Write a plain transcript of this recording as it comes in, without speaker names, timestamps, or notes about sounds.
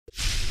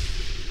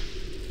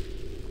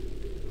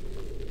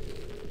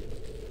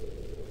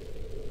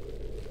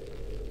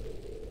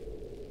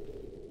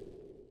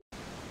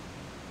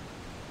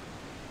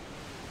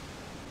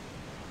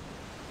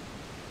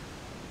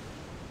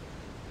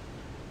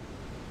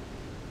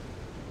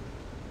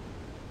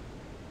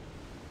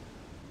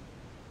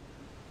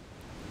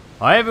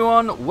Hi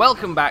everyone,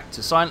 welcome back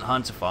to Silent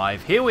Hunter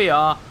 5. Here we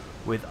are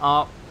with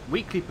our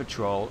weekly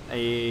patrol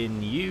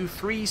in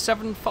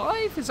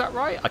U375, is that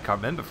right? I can't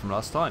remember from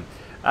last time.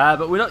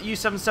 But we're not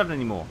U77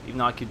 anymore, even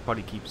though I could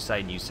probably keep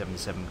saying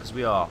U77 because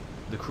we are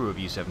the crew of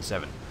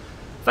U77.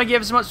 Thank you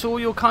ever so much for all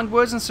your kind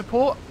words and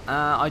support.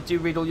 I do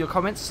read all your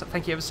comments, so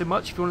thank you ever so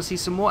much. If you want to see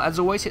some more, as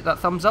always, hit that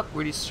thumbs up,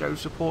 really shows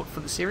support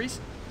for the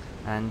series.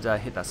 And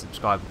hit that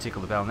subscribe and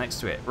tickle the bell next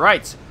to it.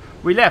 Right,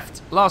 we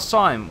left last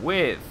time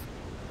with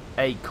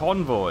a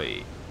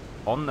convoy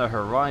on the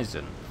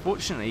horizon.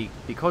 Fortunately,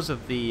 because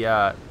of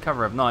the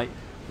cover of night,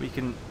 we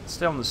can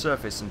stay on the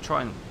surface and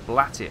try and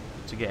blat it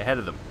to get ahead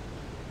of them.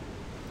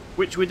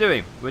 Which we're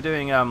doing. We're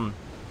doing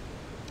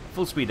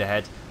full speed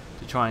ahead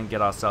to try and get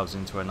ourselves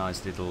into a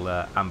nice little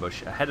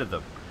ambush ahead of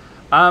them.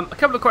 A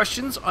couple of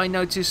questions I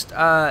noticed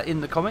in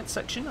the comments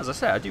section. As I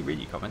say, I do read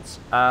your comments.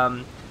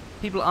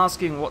 People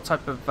asking what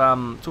type of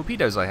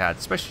torpedoes I had,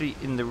 especially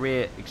in the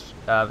rear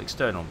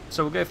external.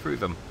 So we'll go through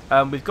them.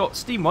 We've got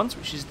steam ones,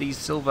 which is these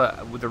silver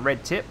with a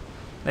red tip.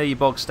 They're your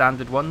bog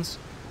standard ones.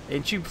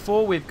 In tube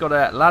 4, we've got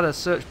a ladder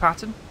search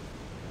pattern,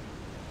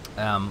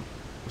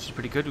 which is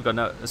pretty good. We've got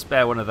a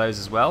spare one of those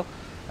as well.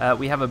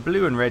 We have a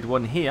blue and red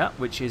one here,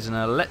 which is an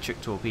electric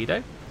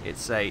torpedo.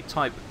 It's a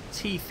type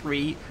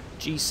T3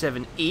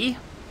 G7E,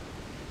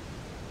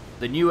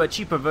 the newer,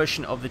 cheaper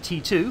version of the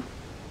T2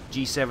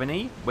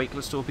 G7E,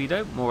 weightless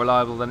torpedo, more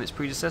reliable than its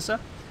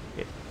predecessor.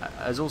 It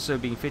has also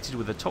been fitted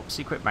with a top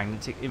secret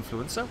magnetic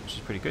influencer, which is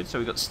pretty good. So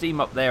we've got steam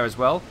up there as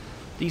well.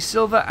 The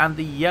silver and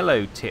the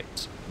yellow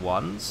tipped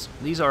ones,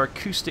 these are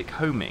acoustic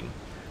homing.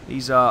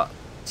 These are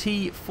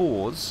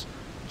T4's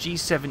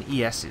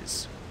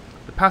G7ESs.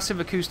 The passive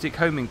acoustic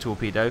homing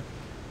torpedo,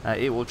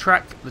 it will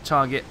track the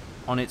target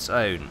on its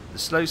own. The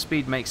slow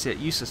speed makes it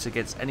useless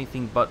against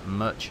anything but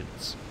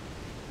merchants.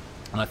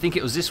 And I think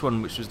it was this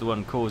one which was the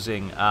one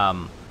causing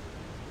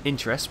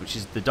interest, which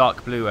is the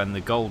dark blue and the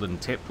golden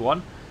tipped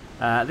one.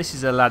 This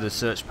is a ladder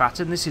search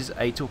pattern. This is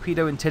a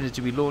torpedo intended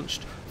to be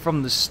launched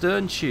from the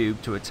stern tube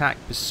to attack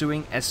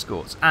pursuing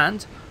escorts,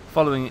 and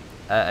following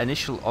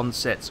initial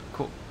offset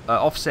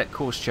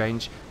course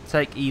change,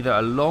 take either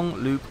a long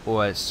loop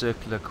or a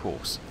circular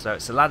course. So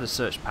it's a ladder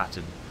search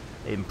pattern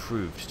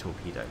improved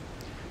torpedo.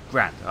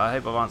 Grand. I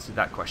hope I've answered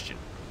that question.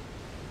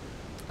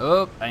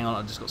 Oh, hang on,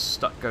 I just got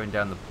stuck going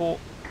down the port,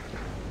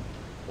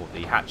 or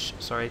the hatch,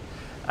 sorry.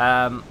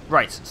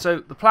 Right, so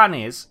the plan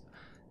is,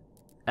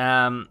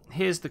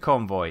 here's the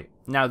convoy.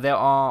 Now there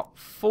are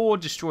 4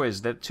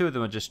 destroyers. 2 of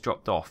them are just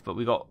dropped off, but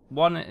we've got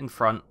one in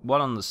front, one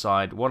on the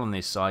side, one on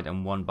this side,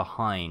 and one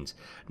behind.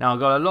 Now I've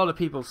got a lot of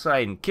people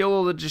saying, kill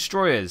all the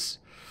destroyers.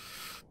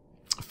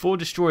 4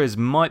 destroyers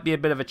might be a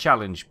bit of a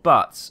challenge,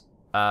 but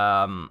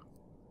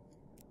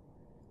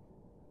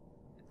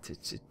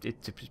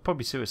it's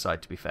probably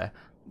suicide, to be fair.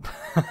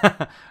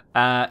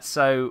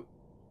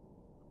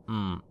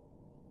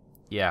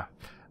 Yeah.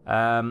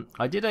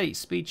 I did a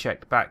speed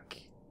check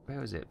back, where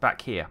was it?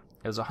 Back here.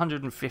 It was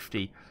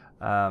 150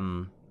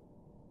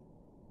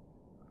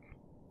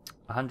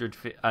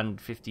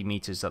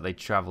 meters that they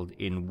travelled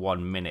in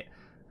 1 minute.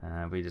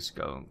 We just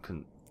go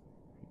and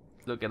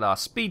look at our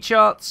speed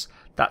charts.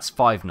 That's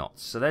 5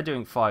 knots. So they're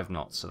doing 5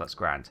 knots, so that's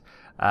grand.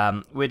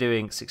 We're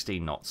doing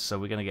 16 knots, so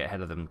we're going to get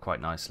ahead of them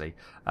quite nicely.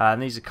 And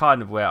these are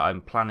kind of where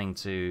I'm planning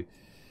to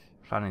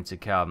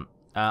come.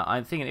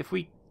 I'm thinking if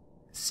we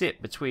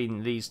sit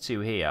between these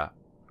two here,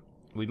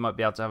 we might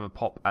be able to have a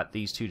pop at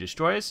these 2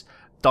 destroyers,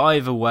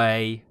 dive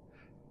away,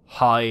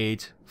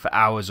 hide for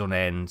hours on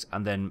end,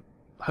 and then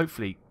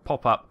hopefully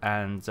pop up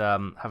and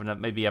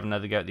maybe have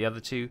another go at the other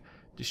 2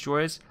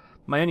 destroyers.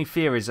 My only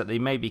fear is that they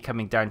may be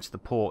coming down to the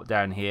port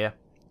down here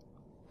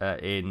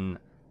in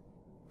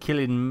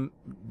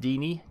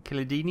Kilindini,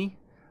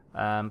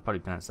 probably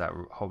pronounced that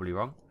horribly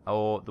wrong,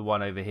 or the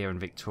one over here in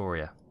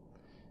Victoria.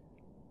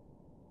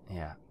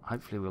 Yeah,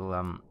 hopefully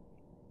we'll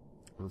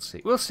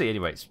see. We'll see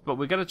anyways. But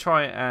we're going to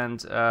try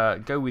and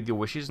go with your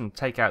wishes and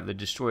take out the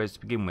destroyers to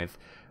begin with.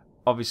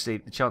 Obviously,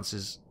 the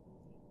chances...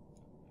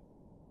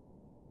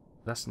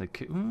 That's an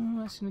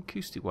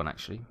acoustic one,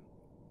 actually.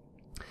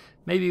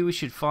 Maybe we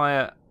should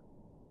fire...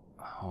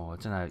 Oh, I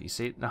don't know. You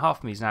see, half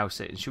of me is now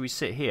sitting. Should we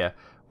sit here,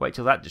 wait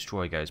till that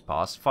destroyer goes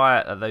past,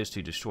 fire at those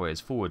 2 destroyers,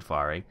 forward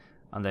firing,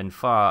 and then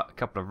fire a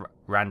couple of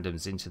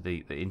randoms into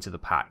the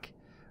pack,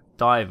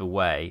 dive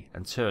away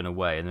and turn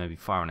away, and then maybe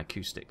fire an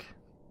acoustic?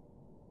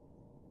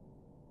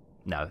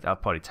 No, that'll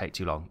probably take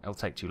too long. It'll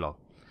take too long.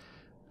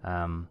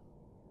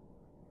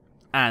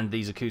 And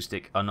these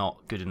acoustic are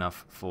not good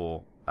enough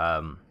for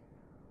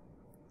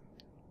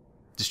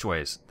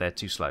destroyers. They're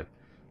too slow.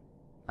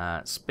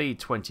 Speed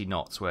 20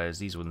 knots, whereas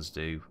these ones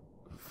do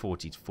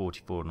 40 to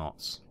 44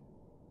 knots.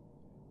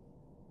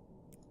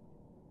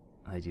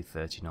 They do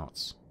 30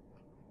 knots.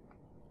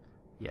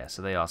 Yeah,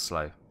 so they are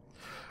slow.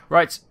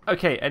 Right,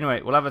 okay,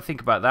 anyway, we'll have a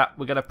think about that.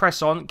 We're going to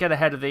press on, get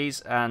ahead of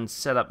these, and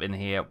set up in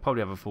here.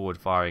 Probably have a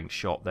forward-firing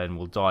shot, then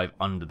we'll dive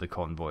under the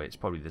convoy. It's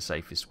probably the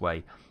safest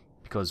way,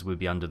 because we'll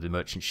be under the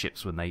merchant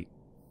ships when they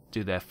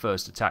do their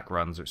first attack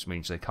runs, which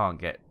means they can't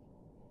get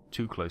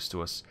too close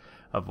to us.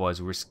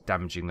 Otherwise, we'll risk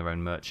damaging their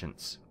own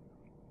merchants.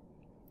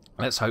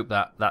 Let's hope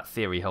that that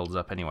theory holds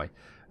up anyway.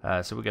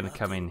 So we're going to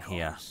come in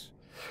here.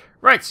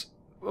 Right,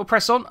 we'll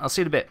press on. I'll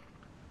see you in a bit.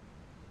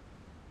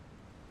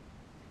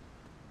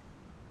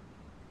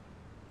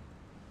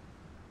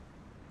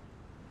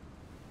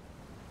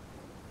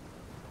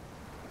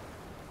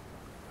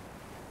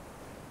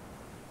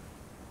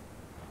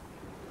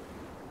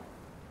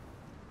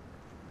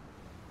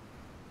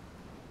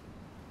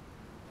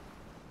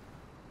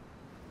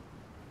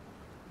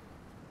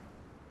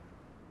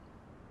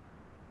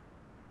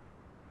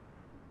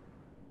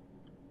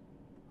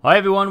 Hi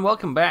everyone,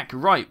 welcome back.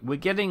 Right, we're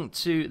getting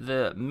to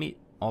the meat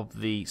of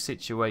the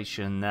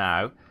situation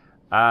now.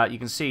 You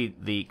can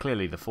see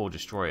clearly the 4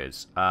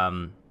 destroyers.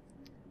 Now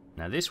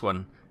this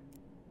one,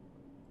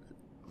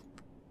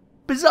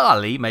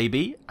 bizarrely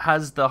maybe,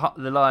 has the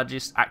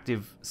largest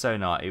active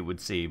sonar, it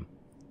would seem.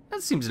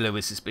 That seems a little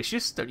bit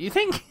suspicious, don't you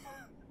think?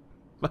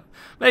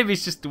 Maybe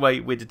it's just the way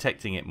we're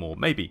detecting it more.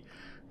 Maybe.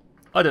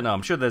 I don't know,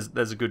 I'm sure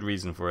there's a good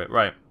reason for it.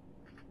 Right.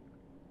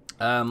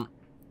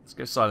 Let's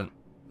go silent.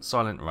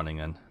 Silent running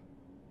then.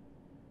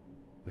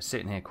 We're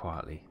sitting here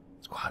quietly.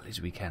 As quietly as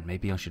we can.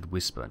 Maybe I should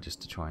whisper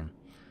just to try and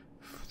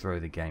throw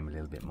the game a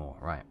little bit more.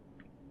 Right.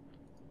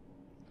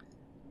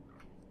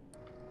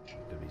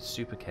 Gotta be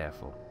super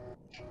careful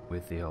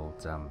with the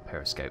old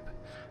periscope.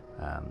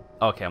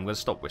 Okay, I'm going to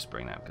stop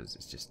whispering now because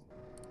it's just...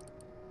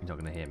 You're not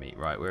going to hear me.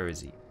 Right, where is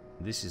he?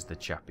 This is the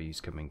chappie who's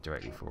coming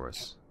directly for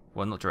us.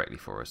 Well, not directly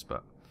for us,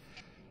 but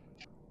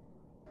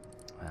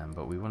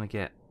we want to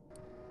get...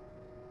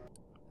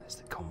 There's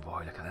the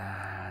convoy, look at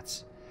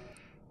that.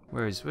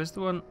 Where's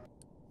the one?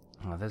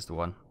 Oh, there's the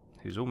one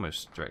who's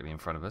almost directly in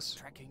front of us.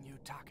 Tracking new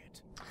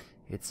target.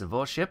 It's a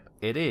warship.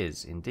 It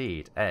is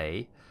indeed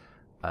a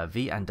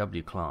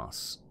V&W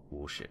class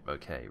warship.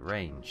 Okay,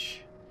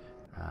 range.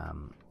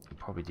 We'll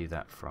probably do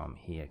that from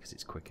here because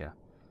it's quicker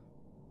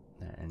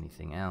than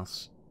anything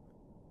else.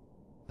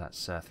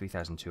 That's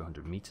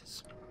 3,200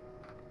 meters.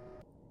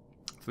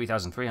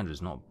 3,300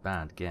 is not a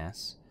bad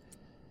guess.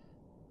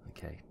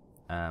 Okay.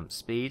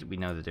 Speed, we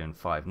know they're doing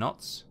 5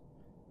 knots.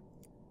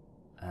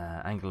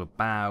 Angle of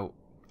bow,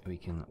 we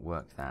can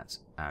work that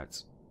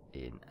out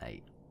in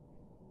a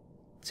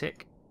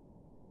tick.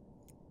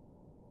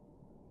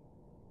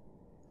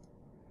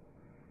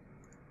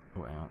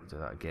 Oh, hang on, do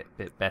that get a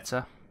bit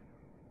better.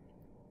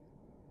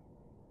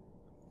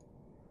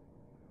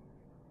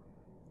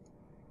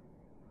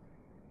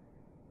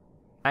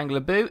 Angle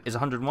of bow is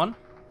 101.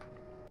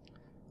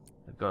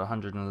 They've got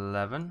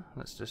 111.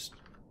 Let's just...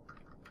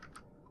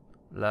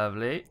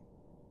 Lovely.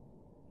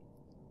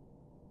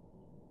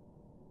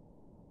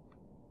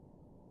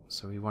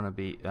 So we want to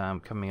be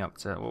coming up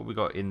to what we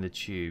got in the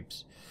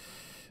tubes.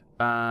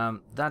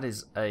 That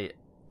is a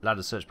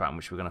ladder search pattern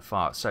which we're going to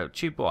fire. So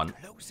tube 1,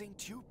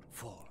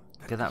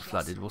 get that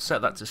flooded. We'll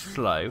set that to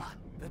slow.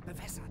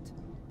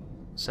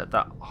 Set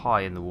that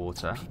high in the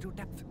water.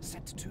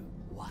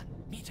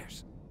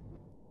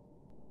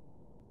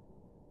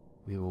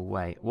 We will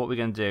wait. What we're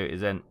going to do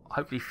is then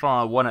hopefully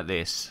fire one at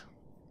this.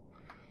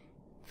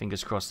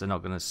 Fingers crossed they're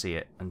not going to see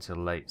it until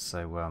late,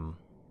 so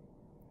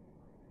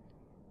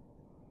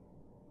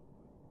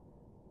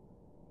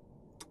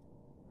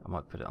I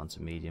might put it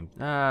onto medium.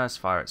 Let's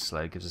fire it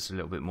slow, gives us a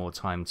little bit more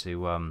time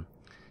to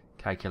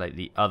calculate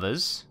the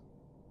others.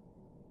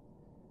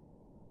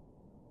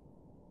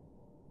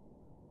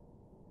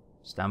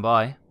 Stand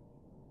by.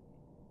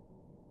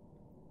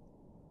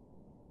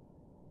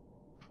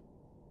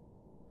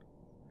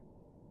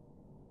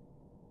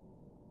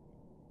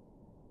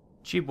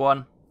 Tube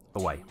 1,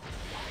 away.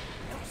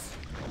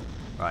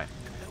 Right.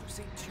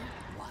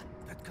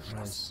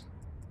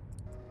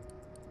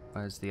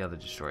 Where's the other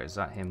destroyer? Is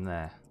that him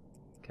there?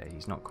 Okay,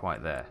 he's not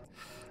quite there.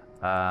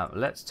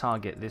 Let's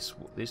target this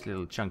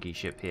little chunky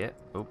ship here.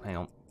 Oh, hang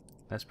on.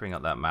 Let's bring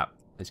up that map.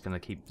 It's going to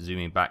keep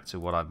zooming back to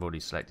what I've already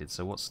selected.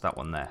 So what's that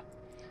one there?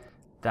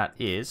 That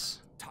is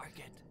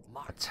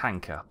a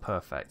tanker.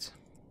 Perfect.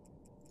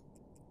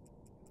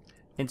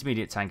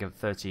 Intermediate tanker,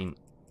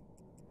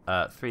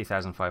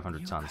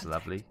 3,500 tons.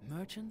 Lovely.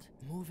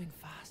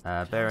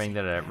 Bearing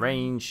that at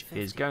range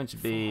is going to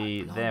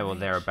be there or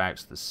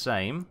thereabouts the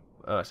same.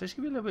 So it's going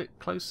to be a little bit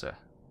closer.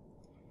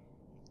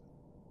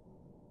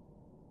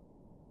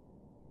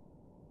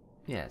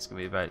 Yeah, it's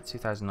going to be about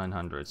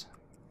 2,900.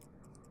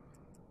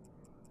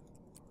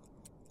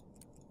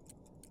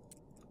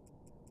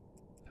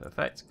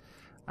 Perfect.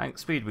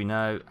 Speed we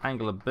know.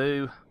 Angle of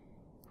bow.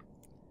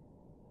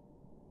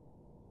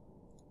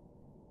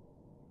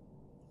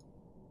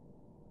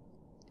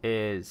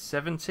 Is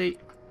 70.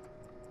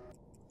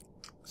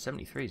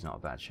 73 is not a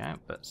bad shout,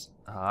 but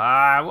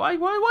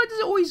why does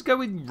it always go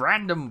with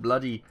random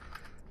bloody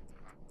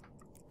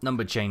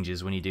number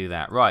changes when you do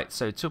that? Right,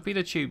 so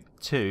torpedo tube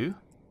 2.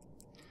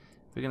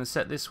 We're going to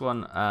set this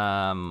one.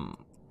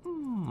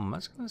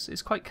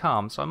 It's quite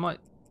calm, so I might.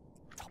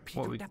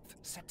 Torpedo depth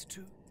set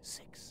to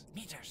 6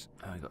 meters.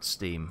 Oh, we got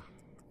steam.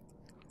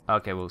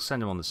 Okay, we'll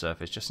send him on the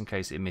surface just in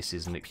case it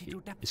misses and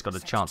it's got a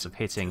chance of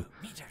hitting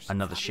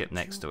another ship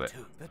next to it.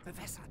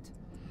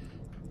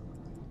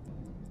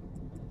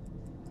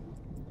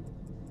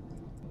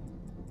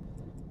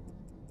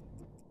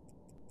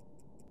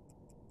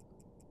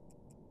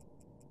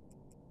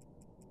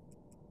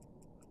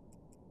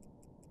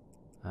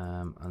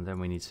 And then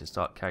we need to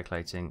start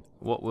calculating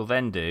what we'll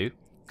then do.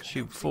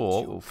 Tube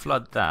 4 will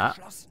flood that.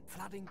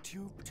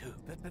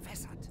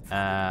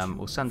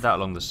 We'll send that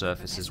along the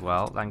surface as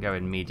well. Then go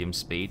in medium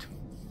speed.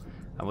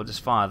 And we'll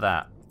just fire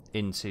that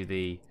into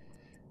the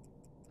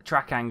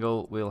track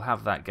angle. We'll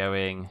have that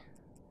going.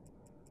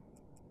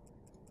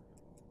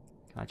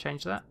 Can I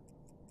change that?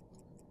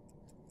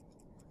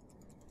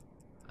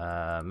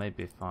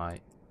 Maybe if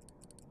I...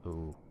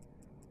 Ooh.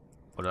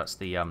 Well, that's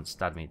the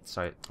Stadmead.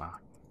 So, there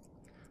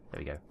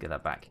we go. Get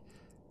that back.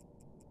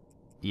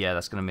 Yeah,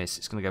 that's going to miss.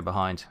 It's going to go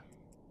behind.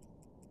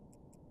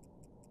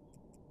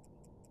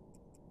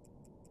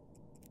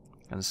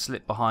 Going to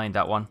slip behind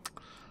that one.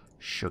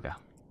 Sugar.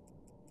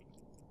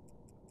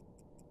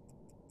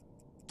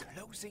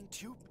 Closing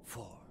Tube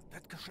 4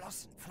 wird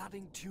geschlossen.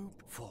 Flooding Tube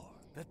 4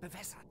 wird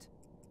bewässert.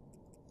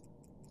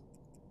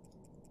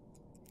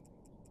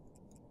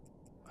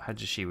 How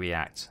does she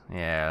react?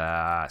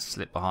 Yeah,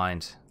 slip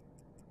behind.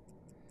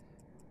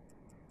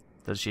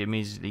 Does she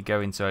immediately go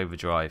into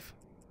overdrive?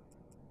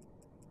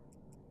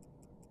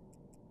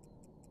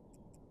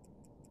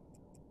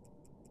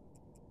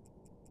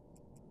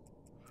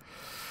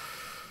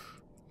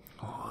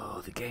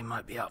 Oh, the game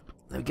might be up.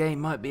 The game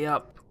might be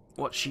up.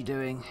 What's she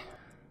doing?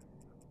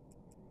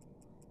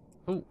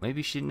 Oh,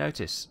 maybe she didn't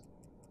notice.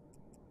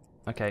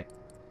 Okay.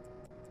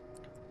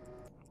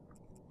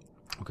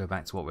 We'll go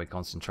back to what we're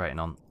concentrating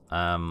on.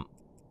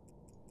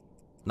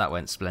 That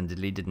went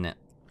splendidly, didn't it?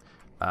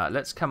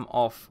 Let's come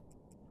off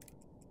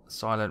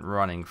silent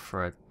running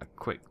for a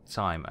quick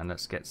time and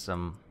let's get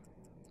some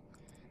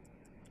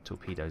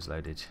torpedoes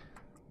loaded.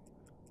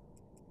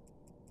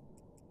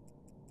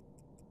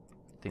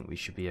 I think we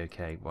should be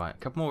okay. Right, a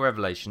couple more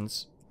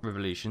revolutions.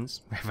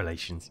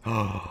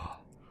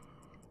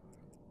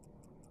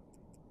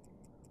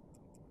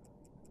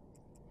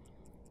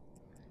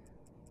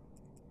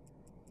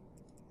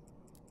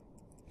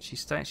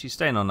 She's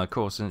staying on her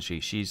course, isn't she?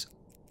 She's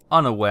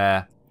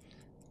unaware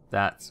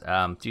that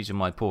due to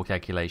my poor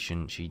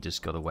calculation, she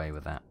just got away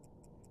with that.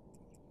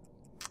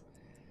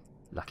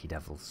 Lucky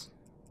devils.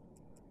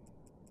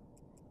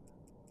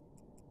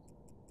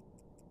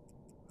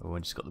 Oh, I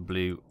just got the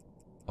blue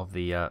of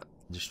the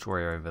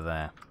destroyer over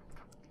there.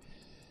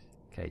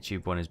 Okay,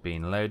 tube 1 is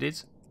being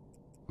loaded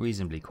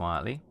reasonably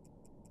quietly.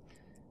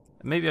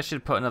 Maybe I should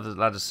have put another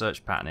ladder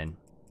search pattern in,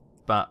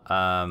 but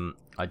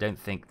I don't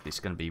think it's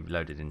going to be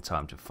loaded in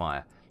time to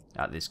fire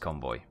at this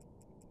convoy.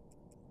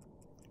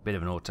 Bit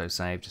of an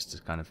autosave just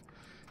to kind of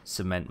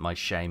cement my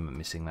shame at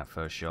missing that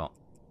first shot.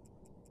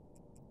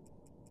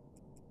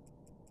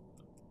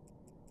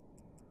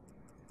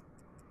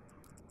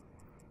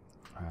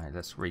 Alright,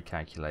 let's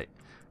recalculate.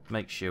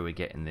 Make sure we're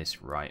getting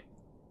this right.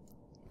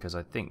 Because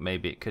I think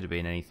maybe it could have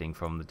been anything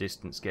from the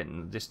distance, getting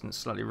the distance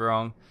slightly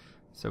wrong.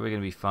 So we're going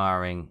to be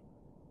firing...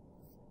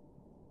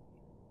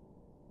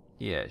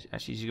 Yeah,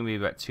 actually she's going to be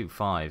about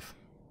 2.5.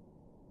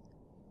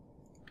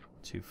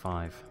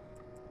 2.5.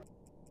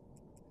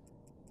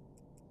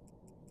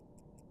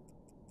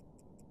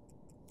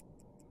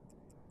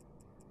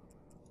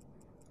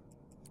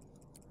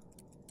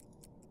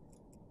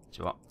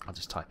 So what? I'll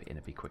just type it in,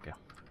 it'll be quicker.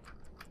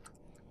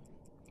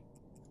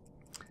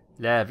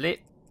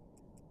 Lovely.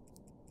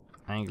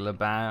 Angular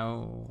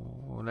bow.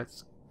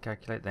 Let's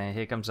calculate there.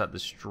 Here comes that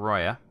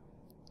destroyer.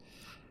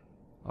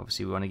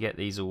 Obviously we want to get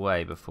these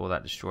away before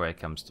that destroyer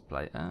comes to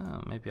play.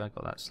 Oh, maybe I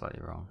got that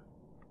slightly wrong.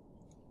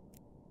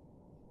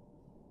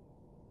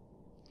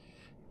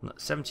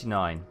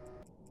 79.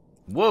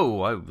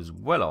 Whoa, I was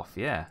well off,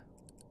 yeah.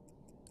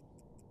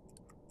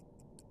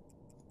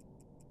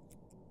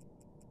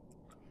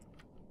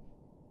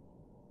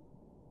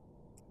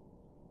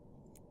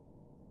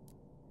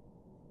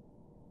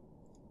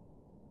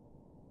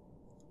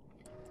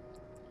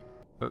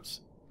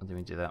 Oops, I didn't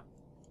mean to do that.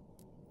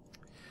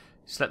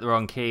 Select the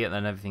wrong key and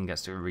then everything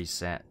gets to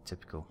reset.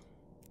 Typical.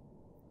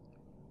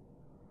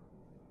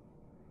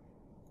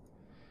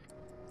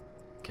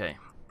 Okay.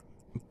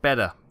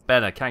 Better.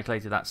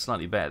 Calculated that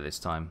slightly better this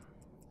time.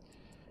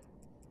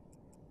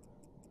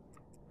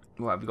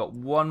 Right, have we got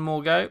one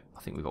more go? I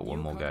think we've got one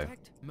more go.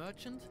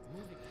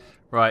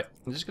 Right,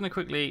 I'm just going to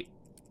quickly...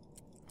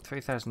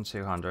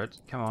 3,200.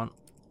 Come on.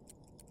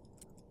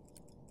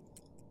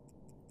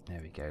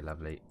 There we go,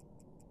 lovely.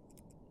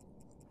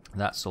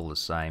 That's all the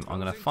same.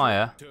 I'm going to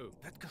fire.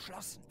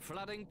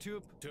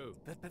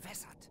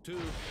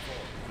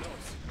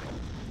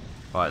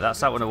 Right, that's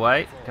that one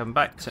away. Come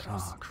back to...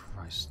 Oh,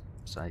 Christ.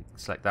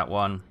 Select that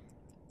one.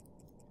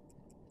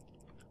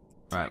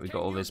 Right, we've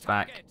got all this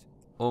back.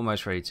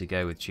 Almost ready to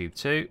go with tube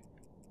 2.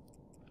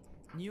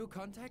 New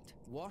contact.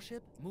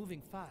 Warship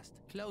moving fast.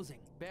 Closing.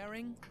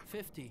 Bearing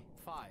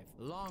 55.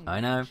 Long.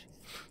 I know.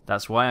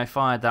 That's why I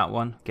fired that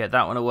one. Get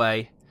that one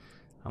away.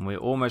 And we're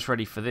almost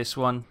ready for this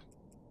one.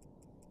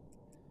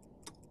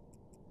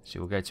 So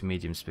we'll go to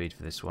medium speed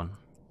for this one.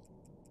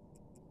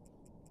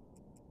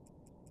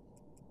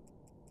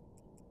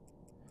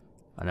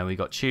 And then we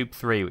got tube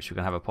 3, which we're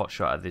going to have a pot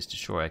shot at this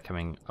destroyer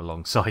coming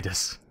alongside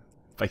us,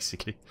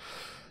 basically.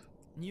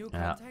 New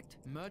Yeah. contact.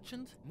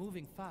 Merchant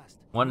moving fast.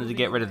 Wanted to Moving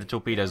get rid of away. the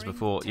torpedoes Bearing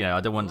before, 10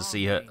 I don't want to long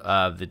see her,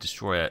 range. the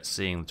destroyer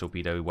seeing the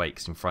torpedo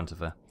wakes in front of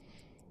her.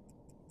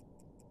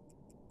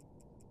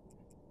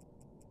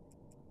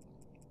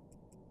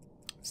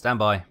 Stand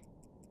by.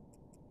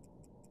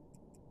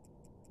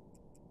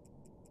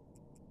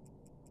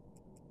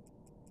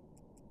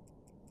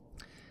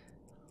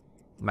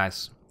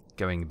 Mouth's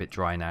going a bit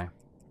dry now.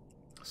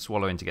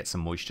 Swallowing to get some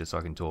moisture so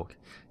I can talk.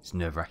 It's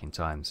nerve-wracking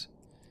times.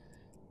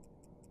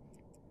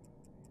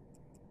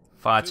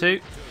 Fire 2.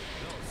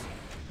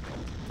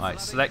 Alright,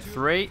 select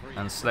 3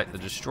 and select the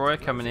destroyer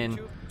coming in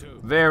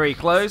very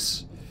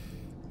close.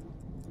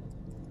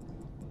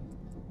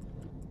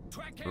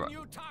 Right.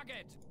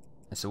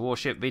 It's a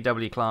warship,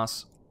 VW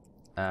class,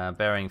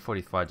 bearing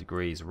 45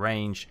 degrees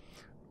range,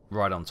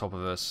 right on top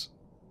of us.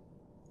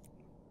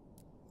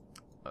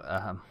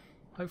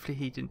 Hopefully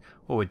he didn't...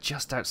 Oh, we're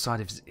just outside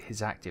of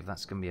his active.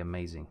 That's going to be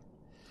amazing.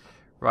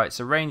 Right,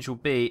 so range will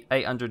be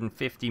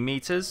 850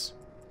 meters.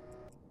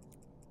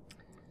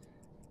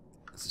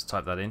 Let's just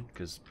type that in,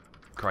 because,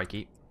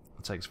 crikey,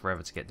 it takes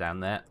forever to get down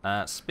there.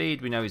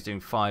 Speed, we know he's doing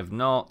 5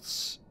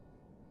 knots.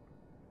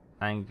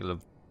 Angle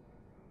of...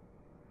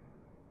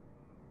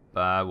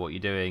 what are you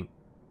doing?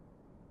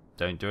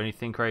 Don't do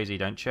anything crazy,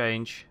 don't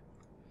change.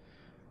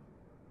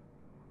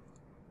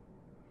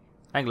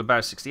 Angle of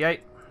bow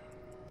 68.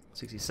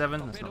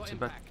 67, that's not too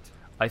bad.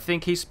 I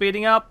think he's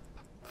speeding up.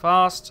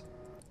 Fast.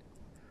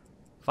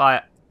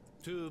 Fire.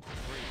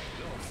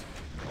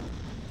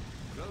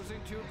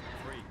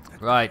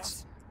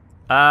 Right.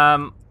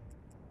 No,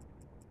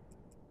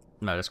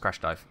 let's crash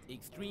dive.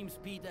 Extreme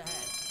speed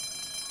ahead.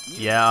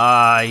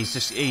 Yeah,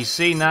 he's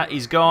seen that.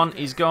 He's gone.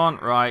 He's gone.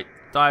 Right.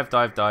 Dive,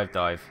 dive, dive,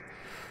 dive.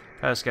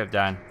 Periscope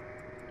down.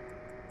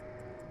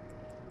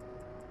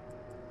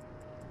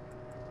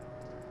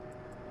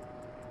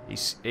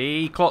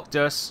 He clocked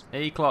us.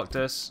 He clocked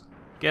us.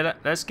 Get it.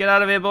 Let's get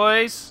out of here,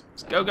 boys.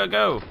 Let's go, go,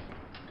 go.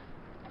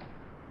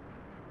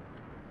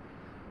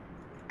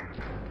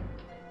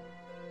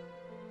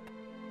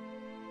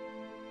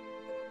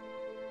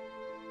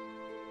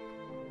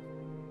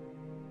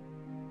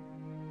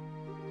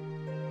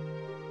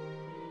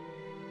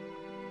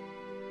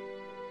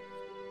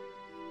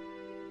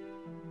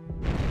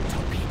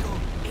 Torpedo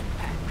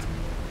impact.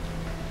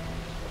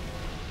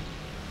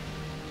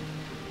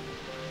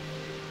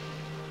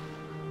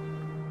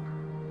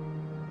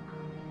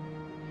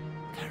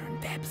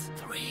 Current depth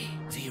 30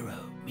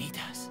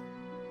 meters.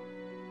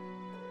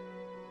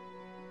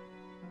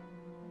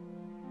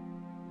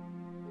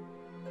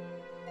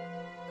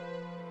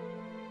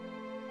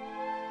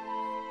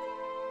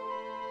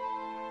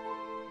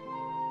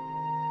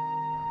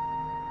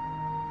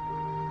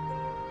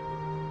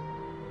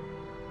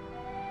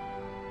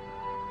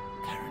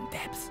 Current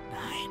depth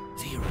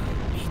 90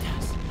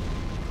 meters.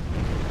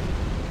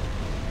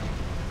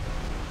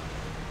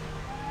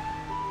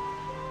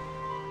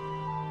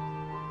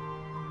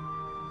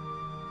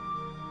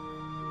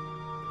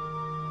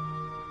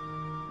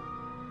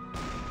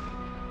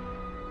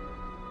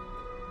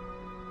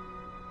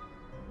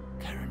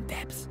 Current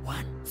depth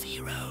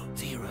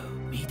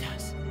 100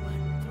 meters.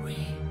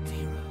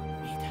 130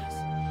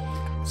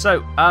 meters.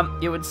 So,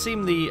 it would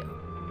seem the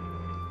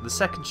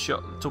second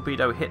shot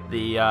torpedo hit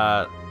the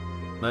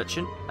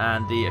merchant,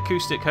 and the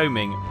acoustic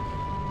homing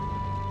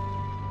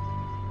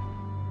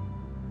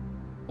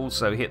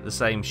also hit the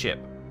same ship,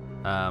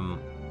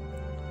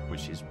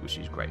 which is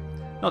great.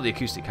 Not the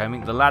acoustic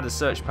homing, the ladder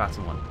search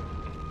pattern one.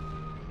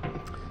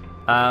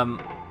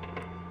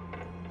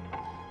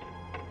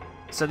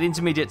 So the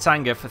intermediate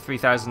tanker for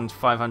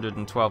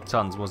 3,512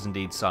 tons was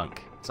indeed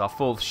sunk. It's our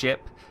 4th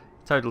ship.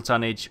 Total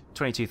tonnage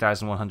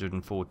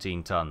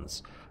 22,114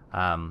 tons.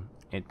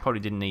 It probably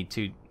didn't need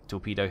 2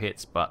 torpedo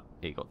hits, but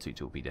it got 2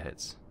 torpedo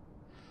hits.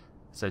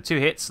 So 2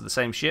 hits of the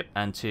same ship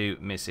and 2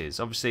 misses.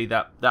 Obviously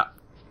that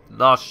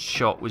last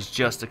shot was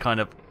just a kind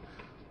of,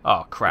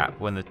 oh crap,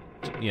 when the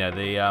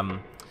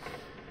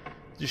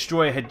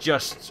destroyer had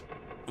just,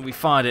 we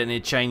fired it and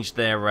it changed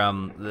their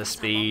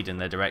speed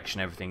and their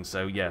direction, everything.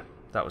 So yeah,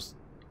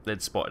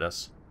 they'd spotted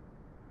us.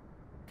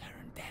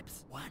 Current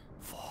depth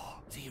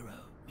 140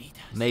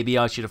 meters. Maybe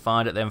I should have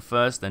fired at them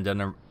first, then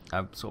done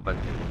a sort of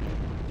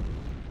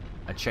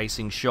a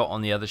chasing shot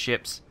on the other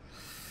ships.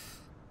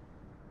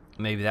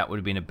 Maybe that would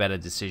have been a better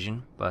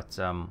decision, but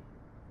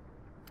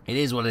it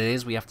is what it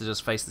is. We have to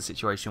just face the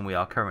situation we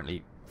are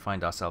currently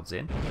find ourselves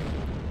in.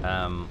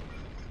 Oh,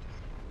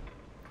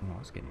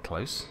 it's getting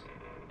close.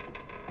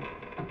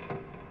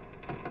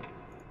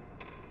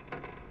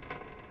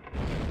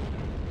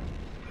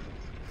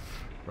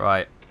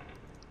 Right.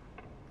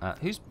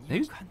 Who's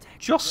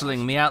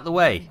jostling me out the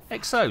way?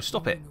 XO,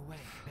 stop it.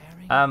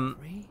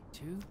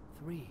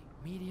 323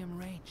 medium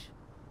range.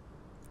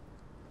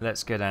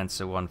 Let's go down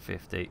to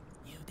 150.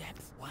 New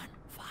depth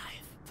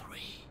 153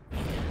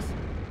 meters.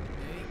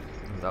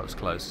 That was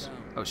close.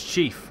 That was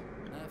Chief.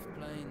 Left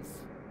planes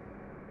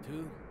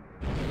 2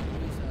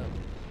 degrees up.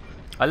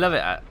 I love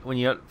it when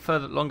you're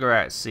longer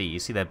out at sea, you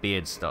see their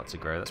beards start to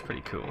grow. That's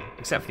pretty cool.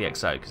 Except for the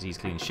XO, because he's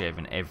clean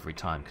shaven every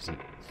time, because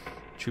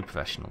True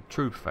professional.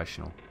 True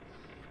professional.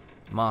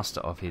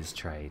 Master of his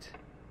trade.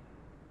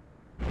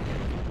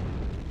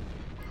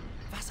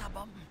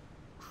 Wasserbomben.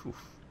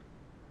 Oof.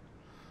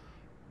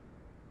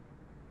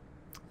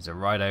 Is it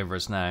right over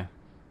us now?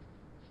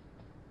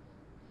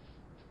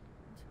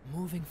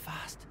 Moving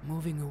fast,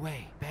 moving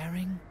away.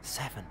 Bearing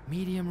 7,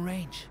 medium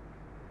range.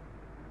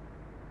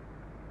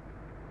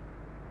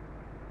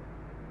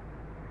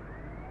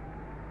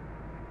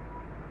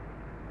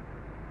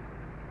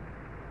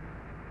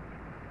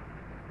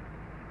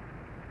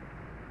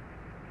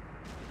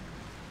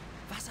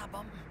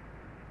 Wasserbomben.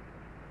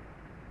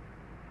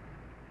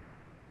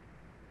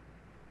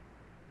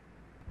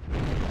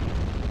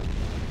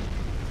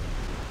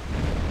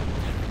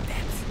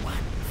 Depth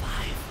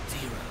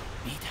 150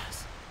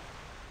 meters.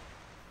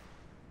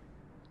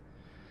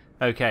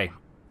 Okay,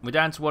 we're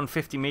down to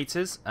 150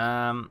 meters.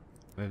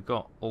 We've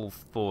got all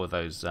 4 of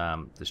those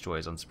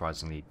destroyers,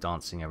 unsurprisingly,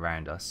 dancing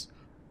around us.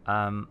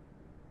 We've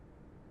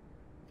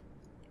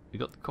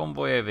got the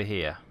convoy over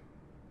here.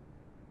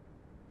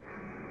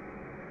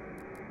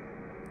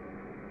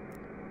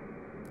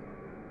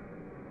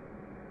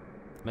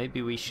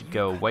 Maybe we should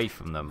go away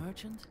from them,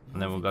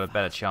 and then we've got a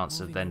better chance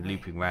of then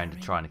looping round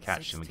and trying to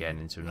catch them again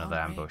into another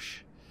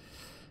ambush.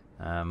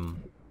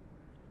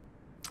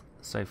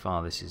 So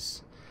far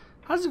this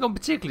hasn't gone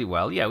particularly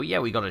well. Yeah,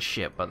 we got a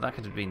ship, but that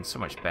could have been so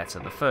much better.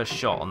 The first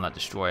shot on that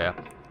destroyer,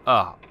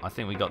 I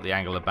think we got the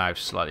angle of bow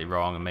slightly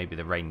wrong, and maybe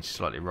the range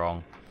slightly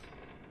wrong.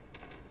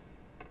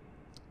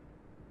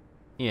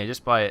 Yeah,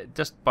 just by a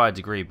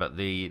degree, but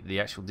the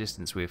actual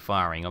distance we were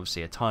firing,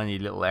 obviously a tiny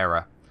little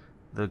error.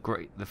 The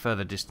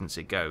further distance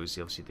it goes,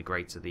 obviously the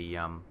greater the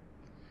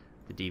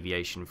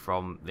deviation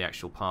from the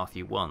actual path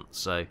you want.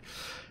 So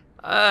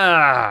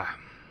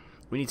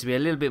we need to be a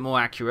little bit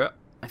more accurate,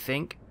 I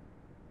think.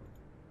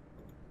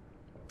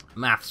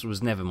 Maths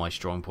was never my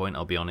strong point,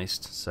 I'll be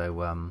honest.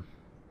 So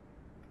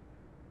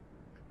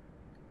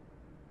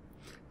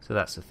so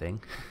that's the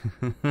thing.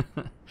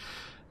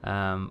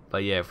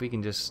 But yeah, if we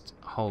can just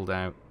hold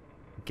out,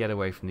 get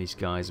away from these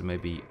guys, and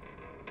maybe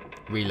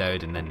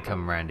reload and then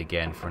come around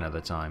again for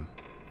another time.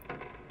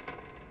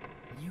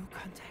 New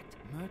contact.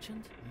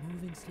 Merchant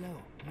moving slow,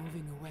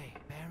 moving away.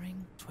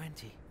 Bearing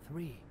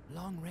 23,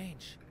 long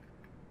range.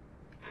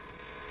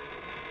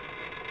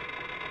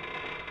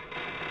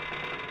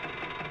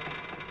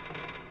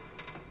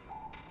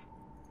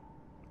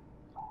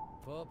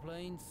 Four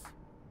planes,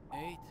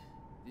 8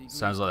 degrees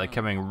Sounds like they're down.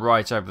 coming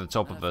right over the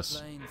top of Left us.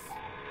 planes,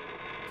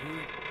 2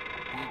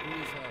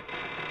 degrees up.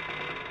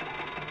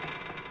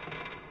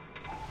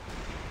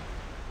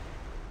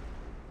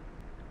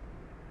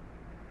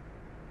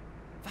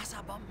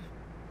 Wasserbomben.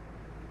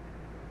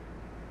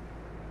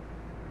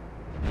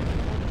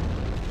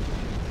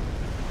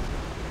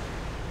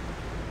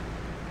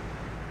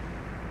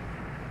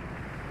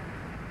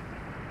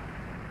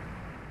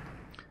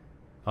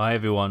 Hi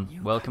everyone,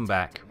 New welcome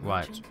back. contact.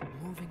 Right, Merchant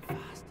moving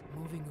fast,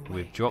 moving away.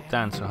 we've dropped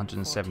down to Bearing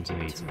 170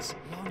 42, meters.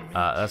 long range.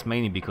 That's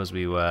mainly because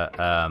we were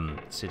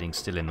sitting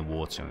still in the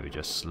water and we were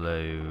just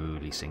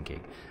slowly sinking.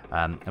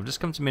 I've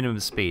just come to minimum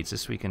speed, so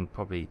we can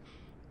probably,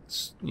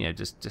 just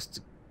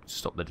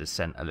stop the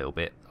descent a little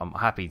bit. I'm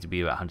happy to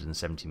be at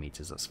 170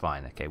 meters. That's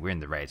fine. Okay, we're in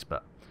the red,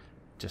 but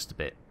just a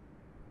bit.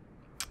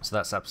 So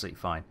that's absolutely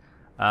fine.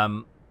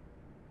 I've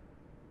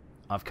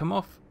come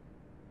off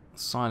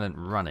silent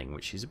running,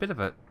 which is a bit of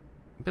a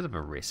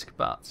risk,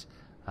 but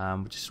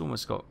we just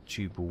almost got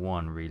tube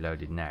 1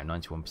 reloaded now,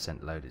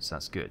 91% loaded, so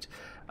that's good.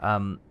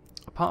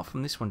 Apart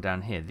from this one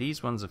down here,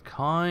 these ones have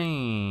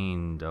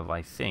kind of,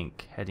 I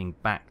think, heading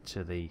back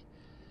to the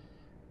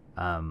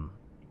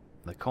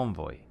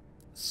convoy.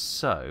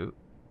 So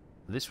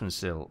this one's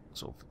still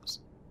sort of,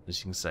 as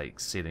you can say,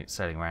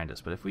 sailing around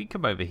us. But if we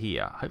come over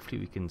here, hopefully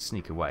we can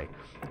sneak away.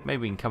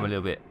 Maybe we can come a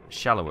little bit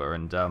shallower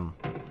and,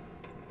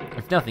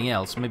 if nothing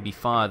else, maybe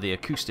fire the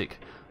acoustic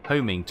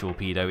homing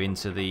torpedo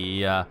into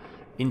the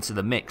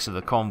mix of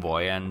the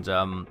convoy and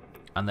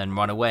then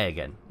run away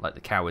again, like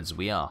the cowards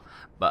we are.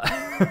 But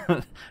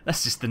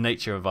that's just the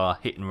nature of our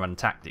hit and run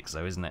tactics,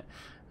 though, isn't it?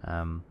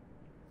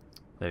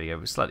 There we go.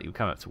 We've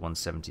come up to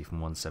 170 from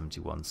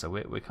 171, so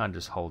we're kind of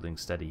just holding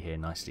steady here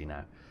nicely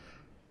now.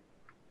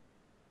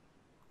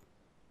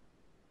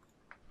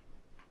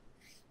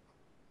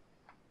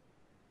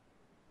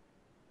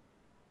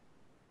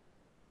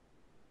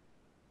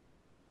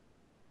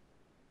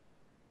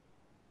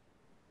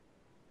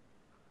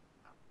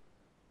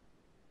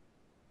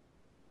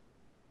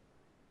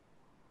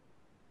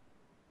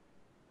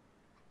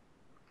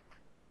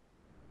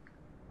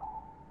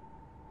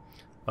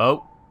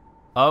 Oh.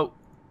 Oh.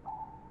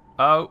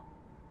 Oh.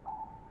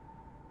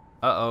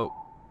 Uh-oh.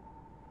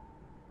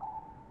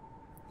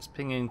 It's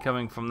pinging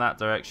coming from that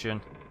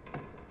direction.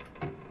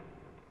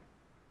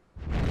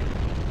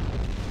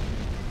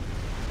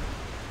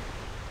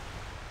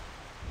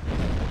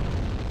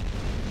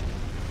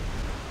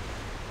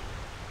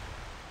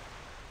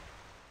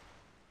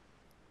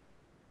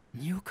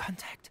 New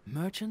contact.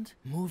 Merchant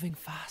moving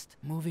fast,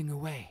 moving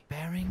away.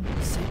 Bearing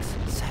 6,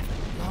 7,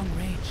 long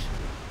range.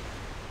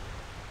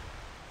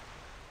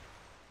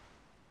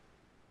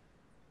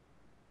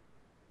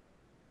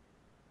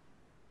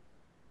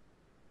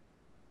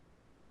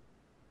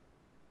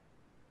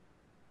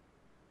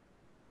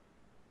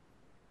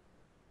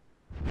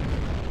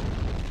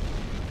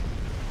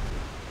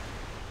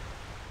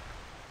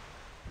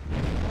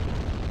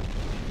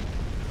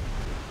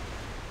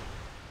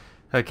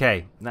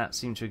 Okay, that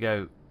seemed to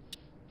go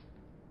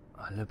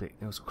a little bit.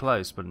 It was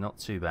close, but not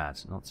too bad.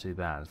 Not too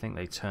bad. I think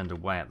they turned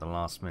away at the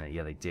last minute.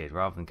 Yeah, they did.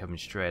 Rather than coming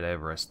straight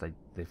over us,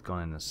 they've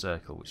gone in a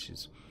circle, which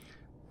is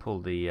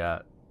pulled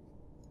the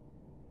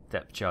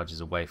depth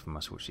charges away from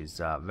us, which is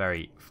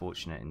very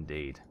fortunate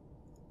indeed.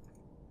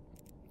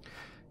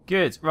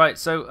 Good. Right.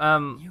 So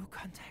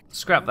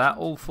scrap that.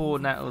 All four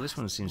now. Oh, this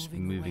one seems to be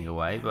moving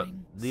away, but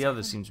the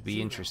others seem to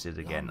be interested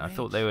again. I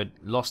thought they would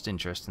lost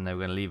interest and they were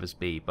going to leave us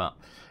be, but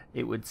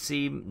it would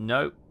seem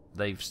no.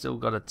 They've still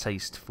got a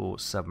taste for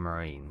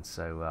submarines.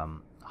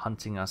 So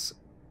hunting us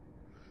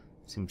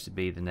seems to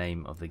be the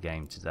name of the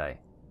game today.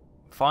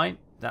 Fine.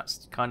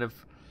 That's kind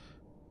of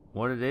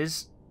what it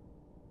is.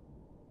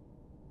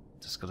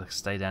 Just got to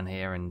stay down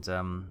here and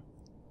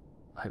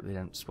hope they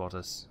don't spot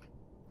us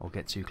or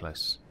get too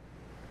close.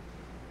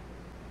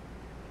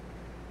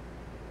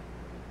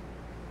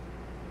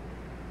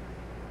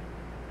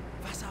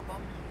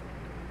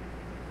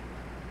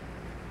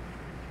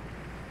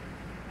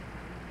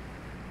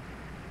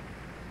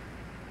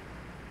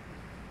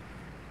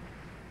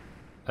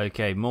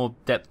 Okay, more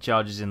depth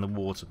charges in the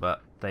water,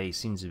 but they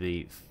seem to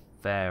be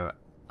fair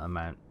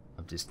amount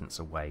of distance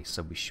away,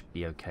 so we should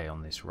be okay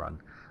on this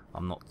run.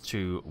 I'm not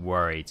too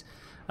worried.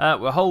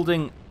 We're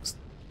holding.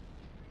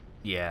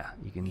 Yeah,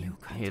 you can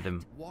hear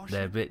them.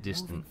 They're a bit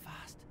distant.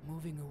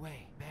 Moving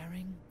away.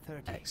 Bearing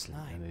 30.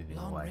 Excellent, they're moving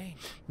away.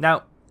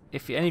 Now,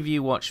 if any of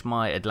you watch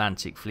my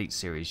Atlantic Fleet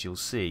series, you'll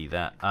see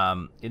that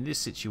in this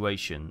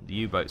situation, the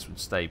U-boats would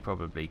stay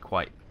probably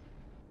quite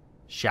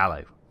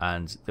shallow,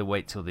 and they'll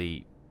wait till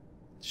the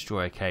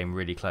destroyer came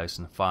really close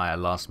and fire a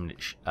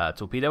last-minute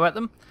torpedo at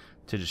them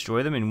to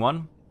destroy them in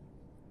one.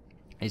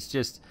 I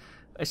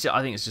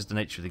think it's just the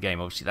nature of the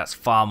game. Obviously, that's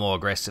far more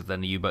aggressive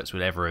than the U-boats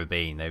would ever have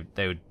been.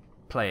 They would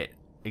play it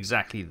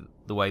exactly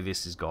the way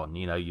this has gone.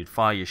 You know, you'd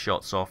fire your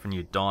shots off and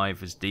you'd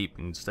dive as deep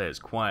and stay as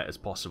quiet as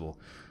possible.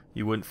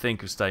 You wouldn't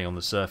think of staying on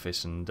the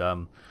surface and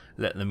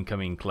let them come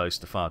in close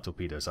to fire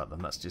torpedoes at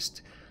them. That's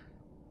just...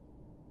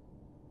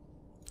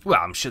 Well,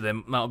 I'm sure there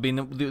might have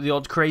been the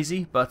odd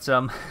crazy, but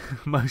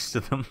most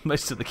of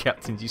the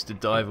captains used to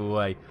dive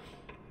away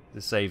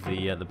to save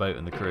the boat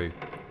and the crew,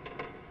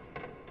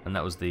 and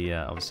that was the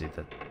obviously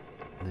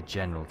the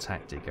general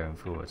tactic going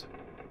forward.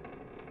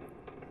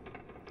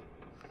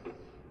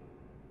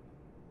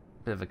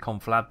 Bit of a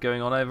conflab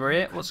going on over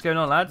here. What's going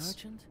on, lads?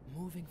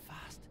 Moving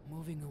fast,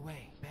 moving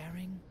away.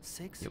 Bearing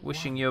 6. You're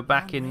wishing you were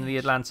back in the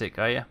Atlantic,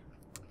 are you?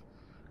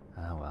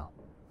 Oh well.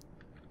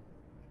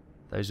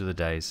 Those were the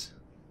days.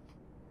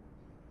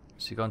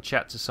 So you go and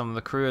chat to some of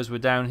the crew as we're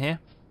down here.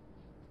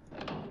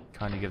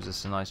 Kind of gives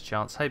us a nice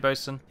chance. Hey,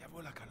 bosun.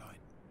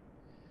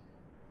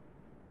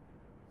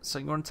 So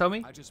you want to tell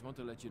me? I just want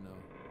to let you know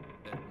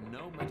that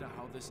no matter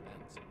how this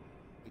ends,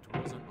 it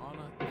was an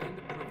honor and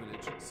a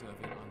privilege serving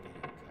under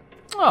you,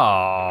 Captain.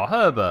 Aw,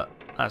 Herbert.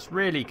 That's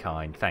really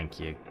kind. Thank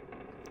you.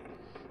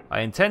 I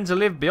intend to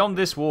live beyond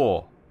this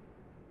war.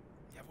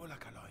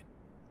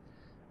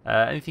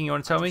 Anything you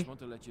want to tell me? I just want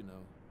to let you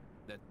know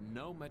that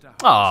no matter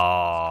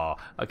how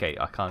okay,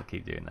 I can't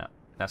keep doing that.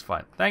 That's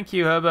fine. Thank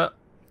you, Herbert.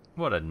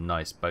 What a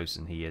nice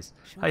bosun he is.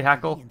 Hey,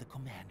 Hackle. In the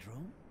command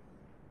room?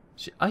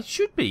 I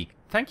should be.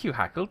 Thank you,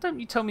 Hackle. Don't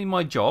you tell me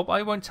my job.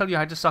 I won't tell you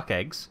how to suck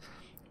eggs.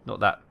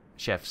 Not that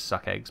chefs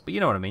suck eggs, but you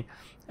know what I mean.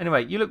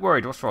 Anyway, you look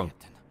worried. What's wrong?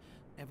 Captain,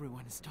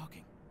 everyone is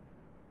talking.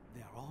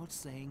 They are all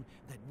saying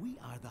that we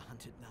are the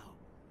hunted now.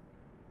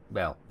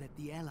 Well, That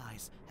the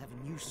Allies have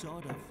a new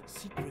sort of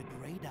secret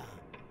radar.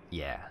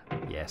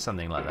 yeah,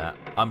 something like that.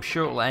 I'm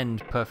sure it'll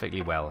end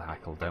perfectly well,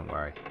 Hackle. Don't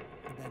worry.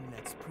 Then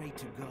let's pray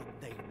to God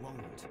they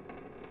won't.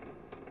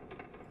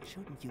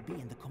 Shouldn't you be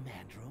in the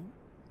command room?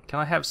 Can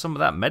I have some of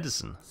that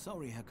medicine?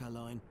 Sorry, Herr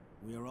Carline.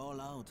 We are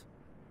all out.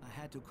 I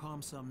had to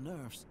calm some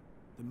nerves.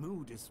 The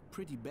mood is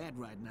pretty bad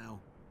right now,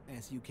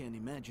 as you can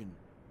imagine.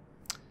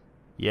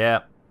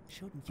 Yeah.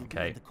 Shouldn't you be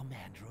Okay. in the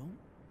command room?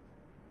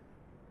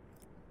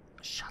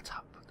 Shut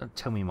up. Don't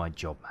tell me my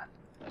job, man.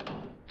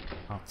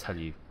 I'll tell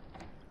you.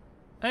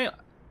 Hey,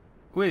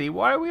 Willie,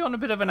 why are we on a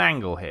bit of an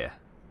angle here?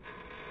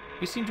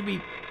 We seem to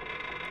be...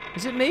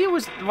 Is it me or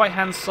was the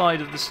right-hand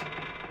side of the...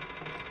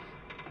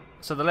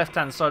 So the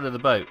left-hand side of the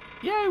boat?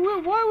 Yeah,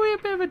 why are we a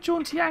bit of a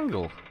jaunty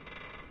angle?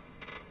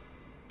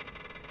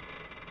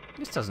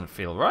 This doesn't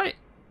feel right.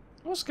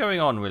 What's going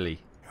on, Willie?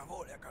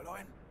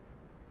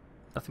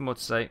 Nothing more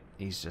to say.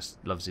 He's just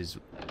loves his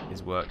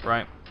work,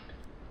 right?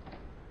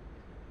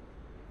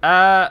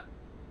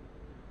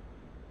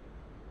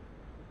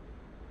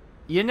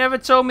 You never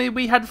told me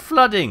we had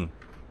flooding.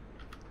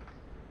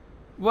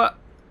 What?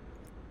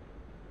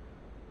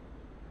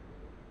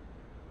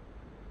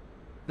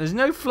 There's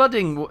no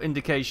flooding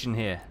indication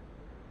here.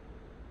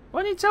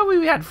 Why didn't you tell me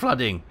we had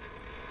flooding?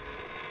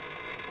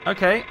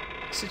 Okay,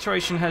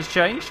 situation has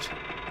changed.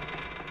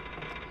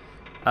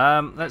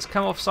 Let's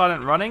come off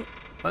silent running.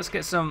 Let's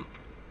get some...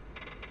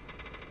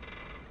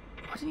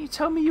 Why didn't you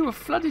tell me you were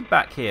flooded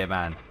back here,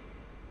 man?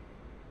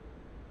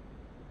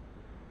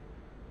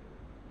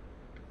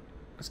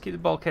 Let's keep the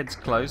bulkheads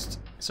closed.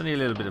 It's only a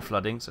little bit of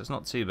flooding, so it's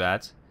not too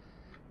bad.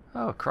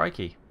 Oh,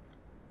 crikey.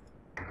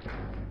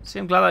 See,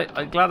 I'm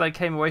glad I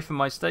came away from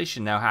my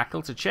station now,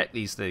 Hackle, to check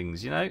these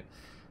things. You know,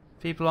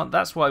 people aren't.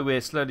 That's why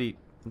we're slowly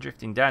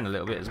drifting down a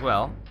little bit as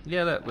well.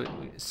 Yeah, look, we're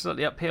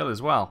slightly uphill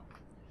as well.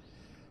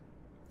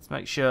 Let's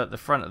make sure the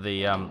front of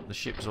the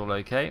ship's all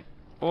okay.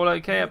 All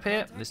okay up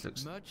here? This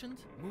looks... Merchant,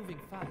 moving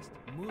fast,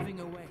 moving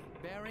away.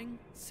 Bearing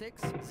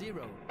 60,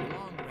 long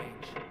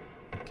range.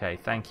 Okay,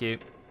 thank you.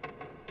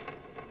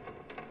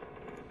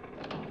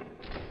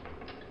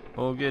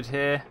 All good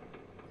here.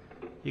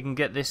 You can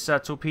get this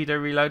torpedo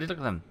reloaded. Look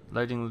at them,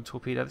 loading the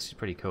torpedo. This is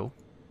pretty cool.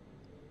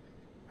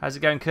 How's it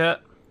going, Kurt?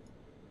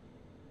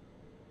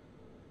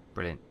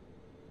 Brilliant.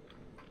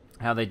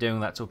 How are they doing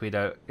with that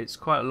torpedo? It's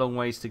quite a long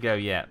ways to go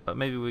yet, but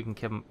maybe we can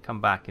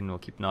come back and we'll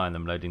keep an eye on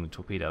them loading the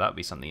torpedo. That'd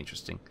be something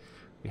interesting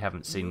we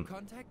haven't seen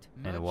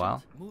in a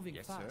while.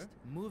 Yes, sir.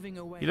 Moving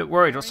away. You look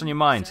worried. What's on your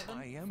mind?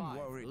 I am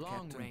worried,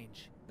 long Captain.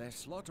 range. They're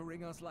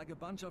slaughtering us like a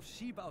bunch of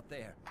sheep out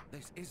there.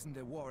 This isn't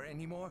a war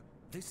anymore.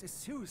 This is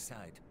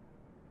suicide.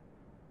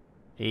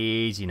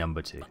 Easy,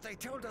 number 2. But they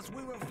told us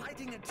we were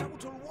fighting a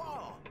total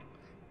war.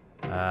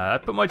 I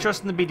put my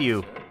trust in the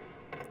video.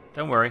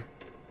 Don't worry.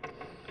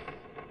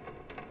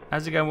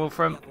 How's it going,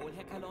 Wolfram?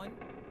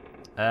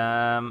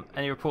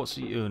 Any reports?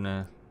 Oh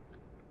no,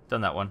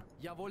 done that one.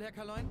 Jawohl, Herr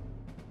Kaloin.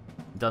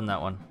 Done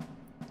that one.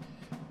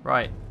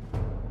 Right.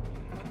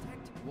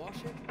 Contact,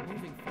 warship,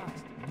 moving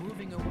fast,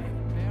 moving away.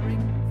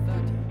 Bearing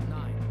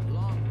 39,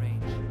 long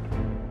range.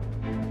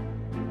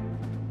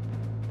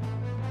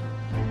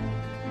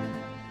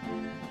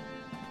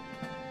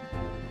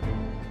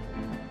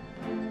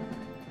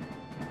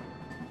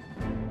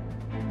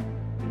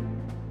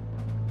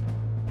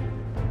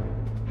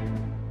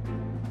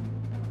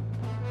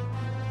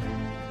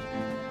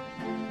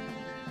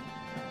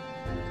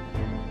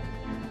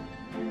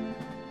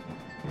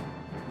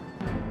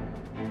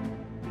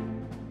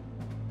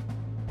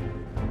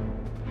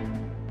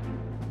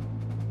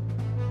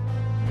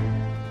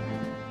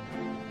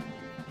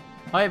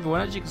 Hi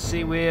everyone, as you can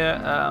see we're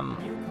a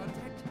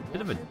bit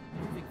of a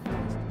Moving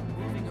fast,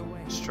 moving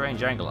away.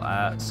 strange angle.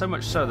 So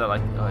much so that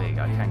like, oh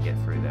yeah, I can get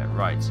through there.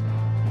 Right.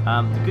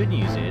 The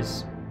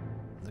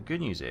good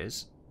news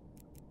is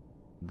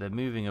they're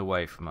moving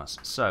away from us.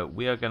 So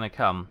we are going to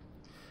come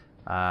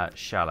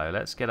shallow.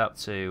 Let's get up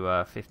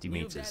to 50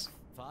 meters.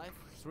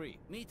 53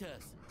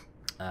 meters.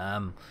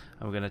 And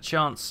we're going to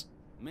chance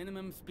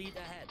Minimum speed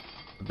ahead.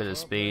 a bit of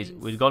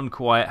speed. We'd gone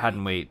quiet,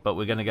 hadn't we? But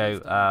we're going to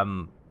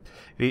go.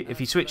 If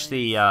you switch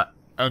the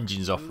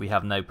engines off, we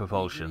have no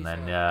propulsion.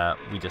 Then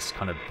we just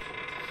kind of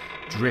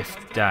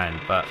drift down.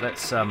 But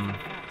let's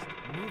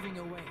Moving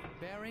away.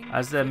 Bearing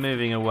as they're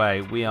moving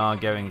away, we are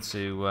going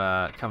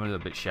to come a little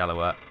bit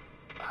shallower.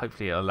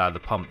 Hopefully, it'll allow the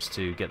pumps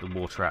to get the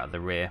water out of the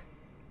rear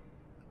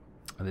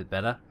a bit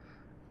better.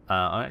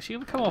 I'm actually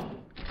going to come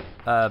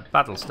off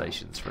battle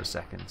stations for a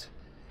second,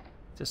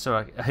 just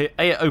so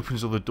it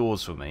opens all the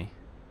doors for me.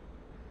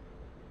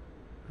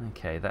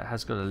 Okay, that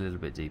has got a little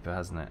bit deeper,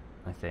 hasn't it?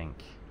 I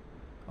think.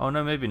 Oh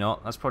no, maybe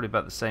not. That's probably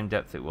about the same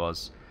depth it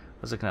was.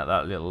 I was looking at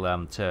that little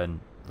turn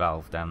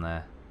valve down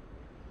there.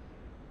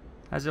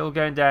 How's it all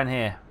going down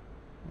here?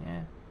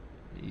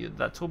 Yeah,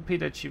 that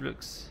torpedo tube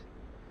looks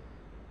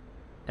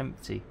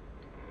empty.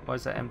 Why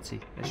is that empty?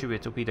 There should be a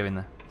torpedo in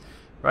there.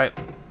 Right.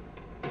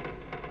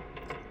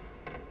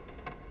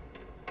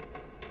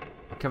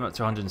 We're coming up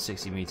to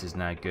 160 meters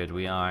now. Good.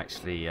 We are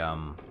actually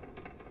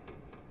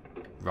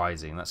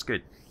rising. That's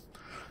good.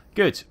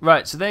 Good.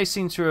 Right. So they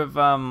seem to have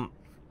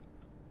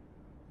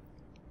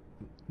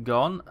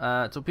gone.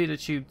 Torpedo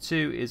tube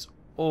 2 is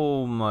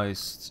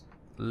almost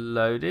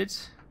loaded.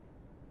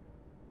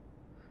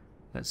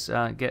 Let's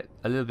get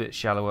a little bit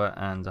shallower,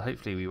 and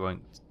hopefully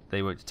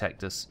they won't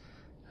detect us.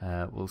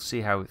 We'll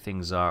see how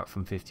things are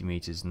from 50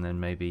 meters, and then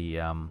maybe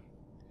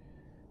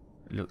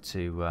look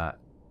to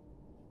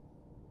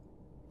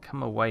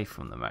come away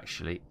from them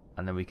actually,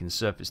 and then we can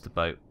surface the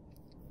boat.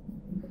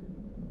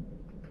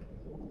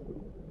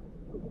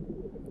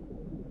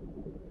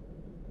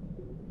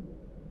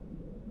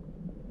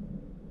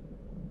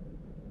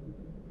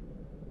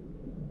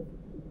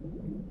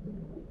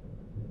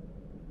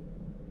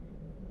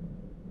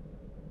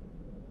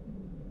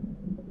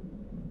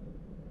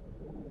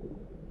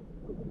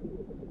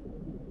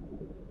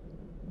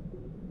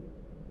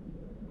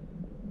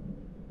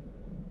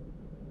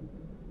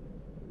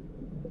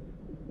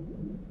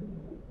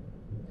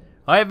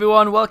 Hi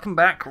everyone, welcome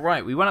back.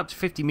 Right, we went up to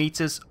 50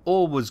 meters,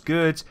 all was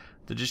good.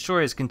 The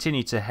destroyers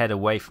continue to head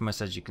away from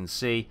us, as you can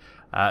see.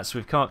 So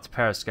we've come up to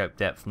periscope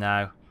depth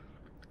now.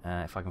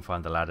 If I can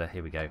find the ladder,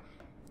 here we go.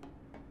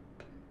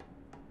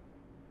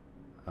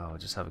 Oh, I'll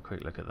just have a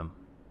quick look at them.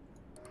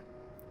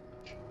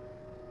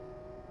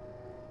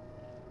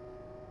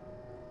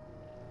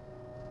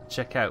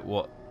 Check out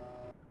what...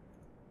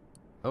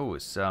 Oh,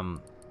 it's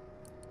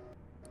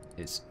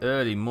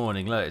early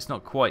morning. Look, it's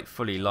not quite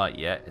fully light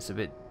yet. It's a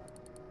bit...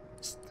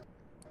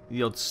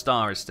 The odd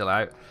star is still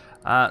out.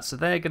 So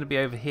they're going to be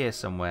over here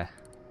somewhere.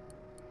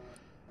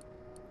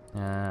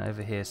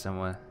 Over here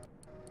somewhere.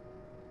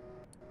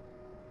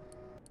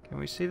 Can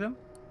we see them?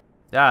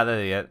 Ah, there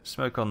they go.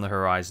 Smoke on the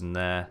horizon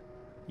there.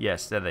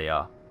 Yes, there they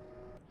are.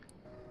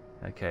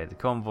 Okay, the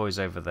convoy's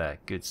over there.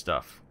 Good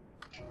stuff.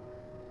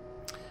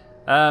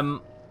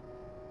 Well,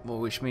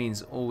 which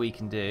means all we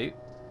can do...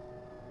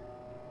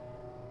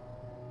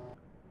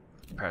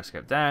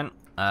 Periscope down.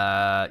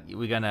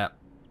 We're going to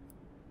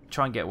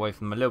try and get away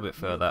from them a little bit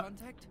further.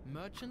 Contact,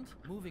 merchant,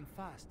 moving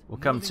fast. We'll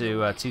come Moving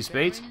to away. 2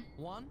 speed. Bearing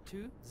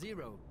 120,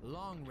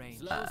 long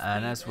range.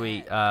 And as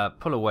we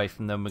pull away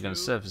from them, we're going to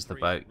surface the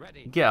boat,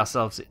 get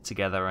ourselves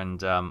together, and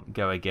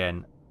go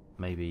again.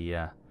 Maybe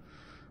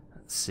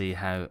see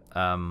how,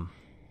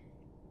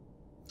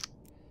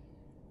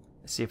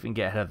 see if we can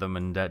get ahead of them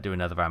and do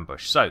another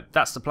ambush. So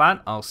that's the plan.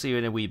 I'll see you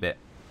in a wee bit.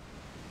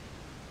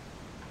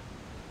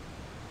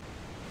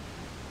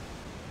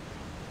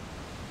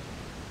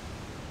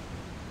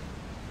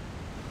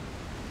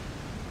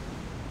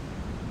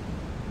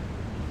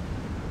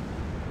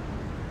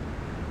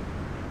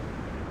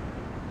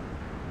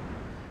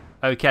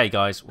 Okay,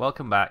 guys,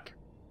 welcome back.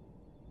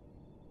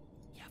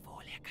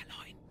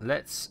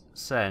 Let's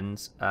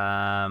send.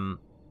 Actually,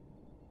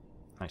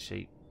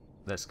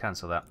 let's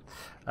cancel that.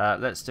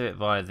 Let's do it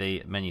via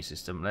the menu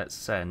system. Let's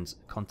send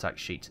contact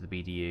sheet to the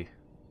BDU.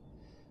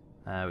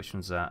 Which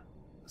one's that?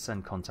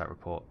 Send contact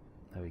report.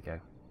 There we go.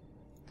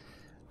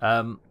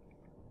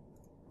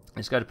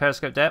 Let's go to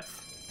periscope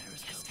depth.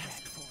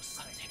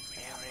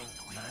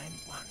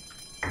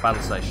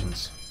 Battle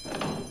stations.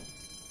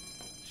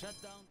 Shut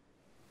down.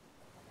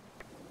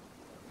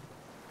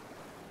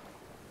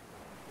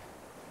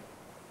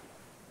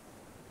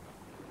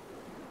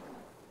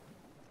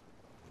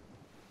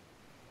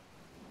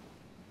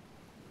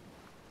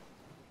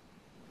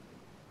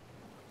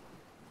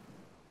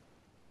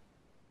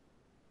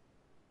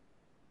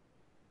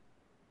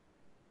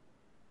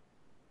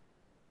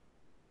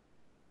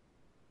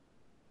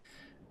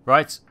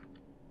 Right,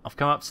 I've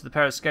come up to the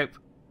periscope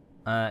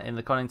in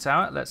the conning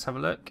tower. Let's have a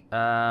look.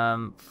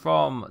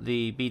 From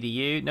the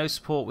BDU, no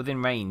support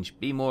within range.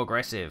 Be more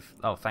aggressive.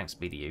 Oh, thanks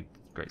BDU.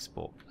 Great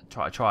support.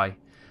 I try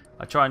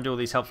and do all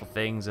these helpful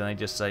things, and they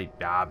just say,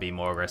 be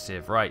more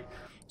aggressive. Right,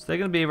 so they're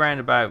going to be around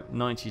about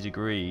 90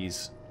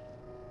 degrees.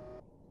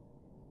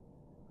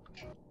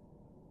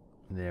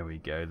 There we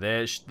go.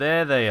 There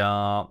they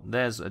are.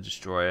 There's a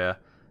destroyer.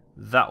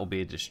 That will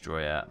be a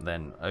destroyer.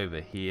 Then over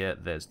here,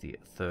 there's the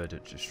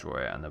third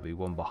destroyer, and there'll be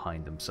one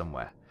behind them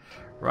somewhere.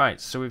 Right,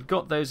 so we've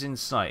got those in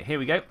sight. Here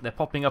we go. They're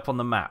popping up on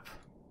the map.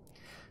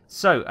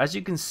 So, as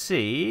you can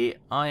see,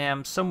 I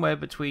am somewhere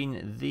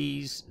between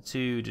these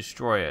 2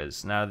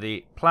 destroyers. Now,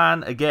 the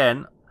plan,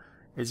 again,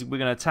 is we're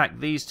going to attack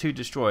these 2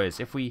 destroyers.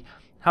 If we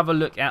have a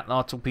look at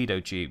our torpedo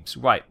tubes.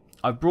 Right,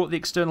 I've brought the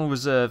external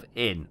reserve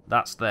in.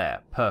 That's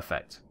there.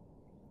 Perfect.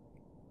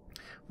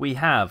 We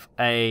have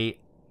a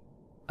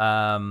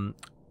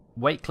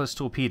weightless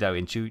torpedo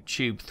into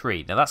tube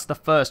 3. Now that's the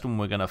first one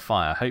we're going to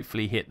fire.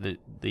 Hopefully hit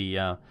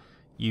the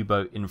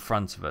U-boat in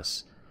front of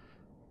us.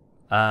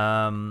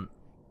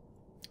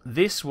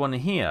 This one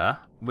here,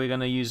 we're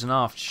going to use an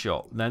aft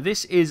shot. Now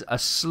this is a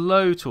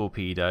slow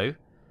torpedo.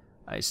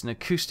 It's an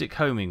acoustic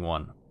homing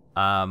one.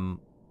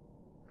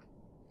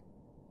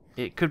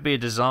 It could be a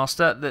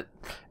disaster. That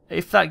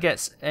if that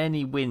gets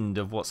any wind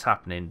of what's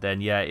happening, then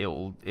yeah,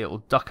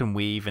 it'll duck and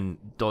weave and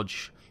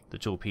dodge the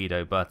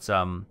torpedo, but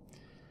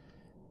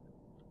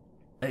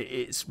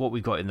it's what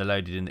we've got in the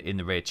loaded in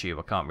the rear tube.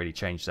 I can't really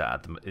change that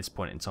at this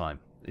point in time.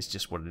 It's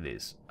just what it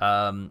is.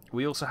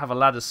 We also have a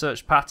ladder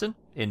search pattern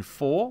in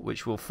 4,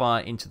 which will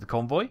fire into the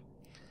convoy,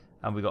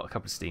 and we've got a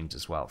couple of steams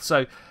as well.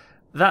 So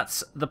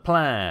that's the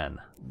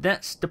plan.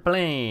 That's the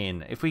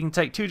plan. If we can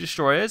take 2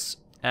 destroyers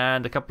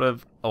and a couple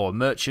of a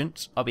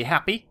merchant, I'll be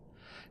happy.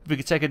 If we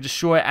could take a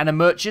destroyer and a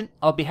merchant,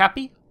 I'll be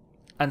happy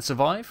and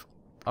survive.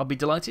 I'll be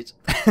delighted.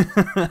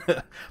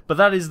 But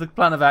that is the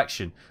plan of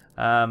action.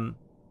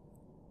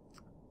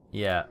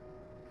 Yeah.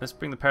 Let's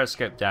bring the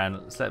periscope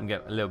down. Let's let them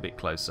get a little bit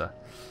closer.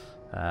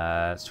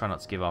 Let's try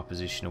not to give our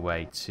position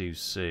away too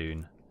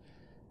soon.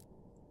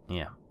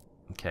 Yeah.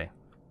 Okay.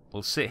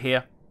 We'll sit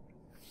here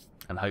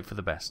and hope for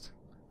the best.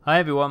 Hi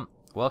everyone.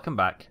 Welcome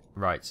back.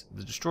 Right.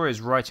 The destroyer is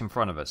right in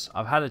front of us.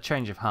 I've had a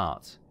change of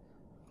heart.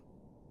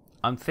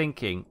 I'm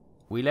thinking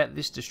we let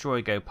this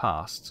destroyer go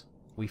past.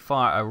 We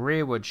fire a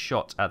rearward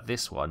shot at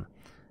this one,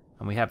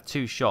 and we have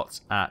 2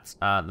 shots at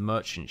the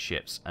merchant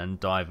ships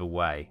and dive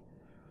away.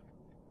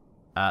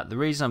 The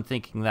reason I'm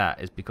thinking that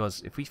is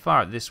because if we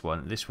fire at this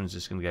one's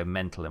just going to go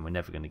mental and we're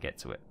never going to get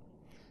to it.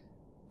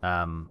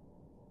 Oh,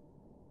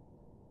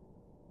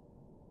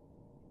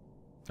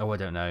 I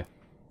don't know.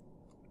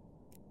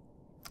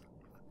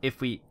 If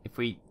we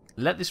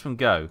let this one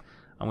go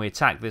and we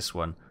attack this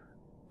one,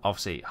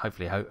 obviously,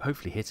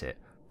 hopefully hit it.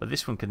 But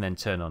this one can then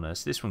turn on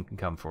us. This one can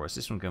come for us.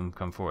 This one can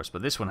come for us.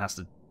 But this one has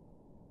to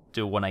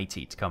do a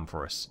 180 to come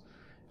for us,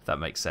 if that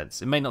makes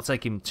sense. It may not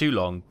take him too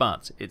long,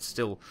 but it's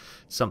still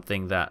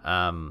something that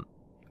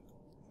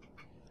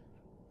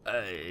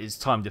is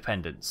time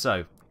dependent.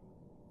 So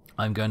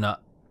I'm going to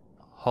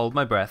hold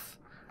my breath,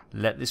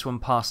 let this one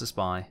pass us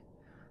by,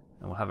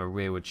 and we'll have a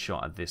rearward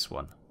shot at this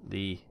one.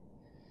 The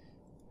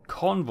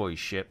convoy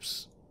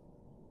ships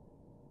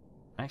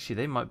Actually,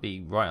 they might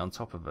be right on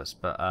top of us,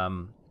 but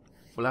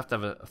we'll have to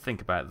have a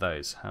think about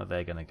those, how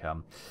they're going to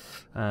come.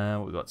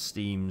 We've got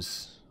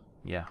steams.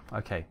 Yeah,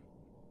 okay.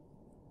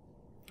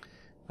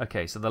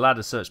 Okay, so the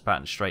ladder search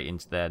pattern straight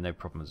into there, no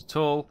problems at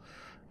all.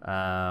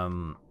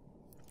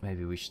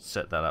 Maybe we should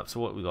set that up. So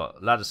what we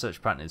got? Ladder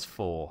search pattern is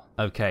 4.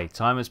 Okay,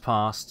 time has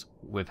passed.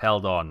 We've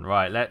held on.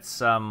 Right,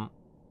 let's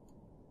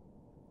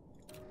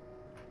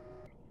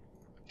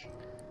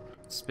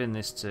spin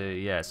this to,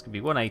 yeah, it's going to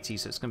be 180,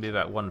 so it's going to be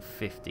about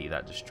 150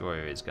 that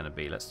destroyer is going to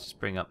be. Let's just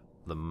bring up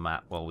the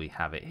map while we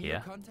have it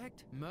here.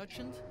 Contact,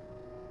 merchant.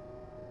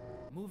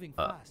 Moving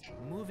fast,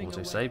 moving Auto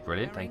away. save,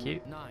 brilliant, thank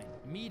you. 9,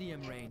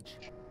 medium range.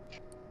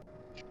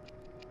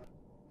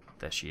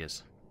 There she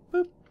is.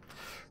 Boop.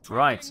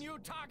 Right,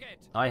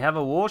 I have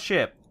a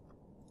warship.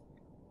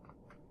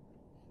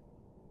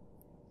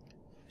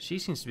 She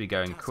seems to be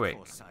going quick.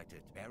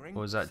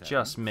 Or is that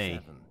just me?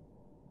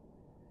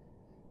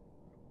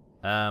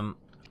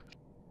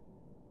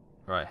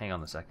 Right, hang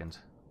on a second.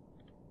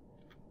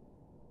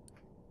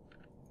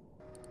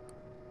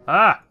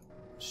 Ah!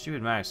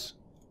 Stupid mouse.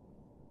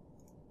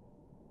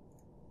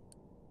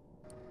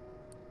 I'm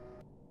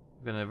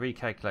going to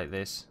recalculate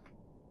this.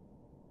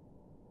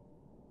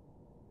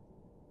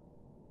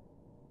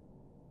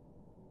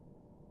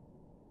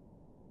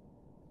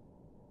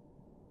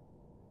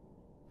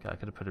 Okay, I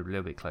could have put it a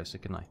little bit closer,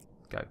 couldn't I?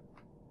 Go.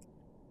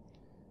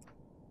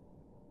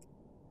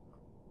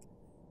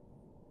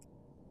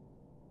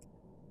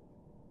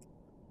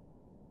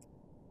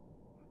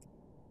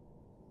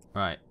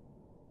 Right.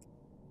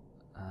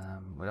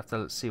 We'll have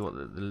to see what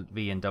the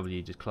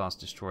VNW class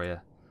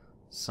destroyer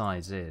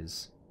size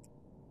is.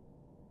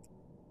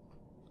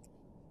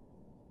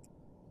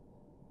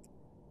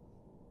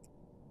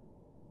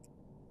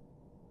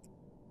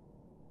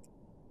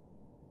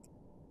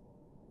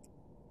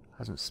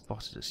 Hasn't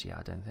spotted us yet,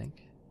 I don't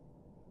think.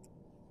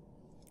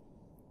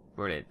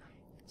 Brilliant.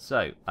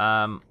 So,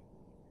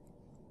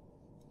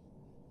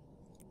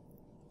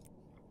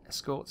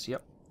 escorts,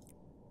 yep.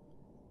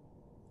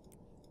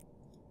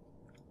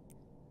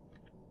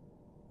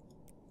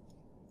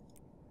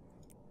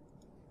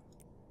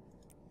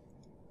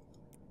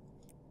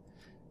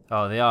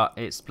 Oh, they are.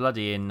 It's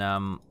bloody in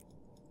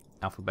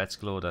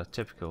alphabetical order.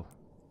 Typical.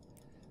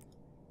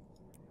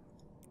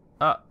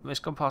 Ah,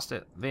 it's gone past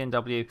it.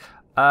 VNW.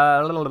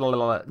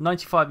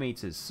 95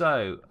 meters.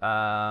 So,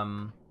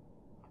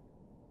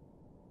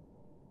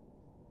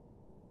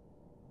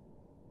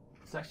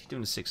 it's actually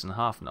doing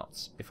 6.5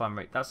 knots. If I'm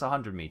right, that's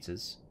 100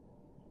 meters.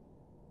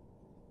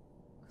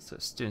 So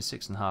it's doing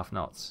 6.5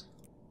 knots.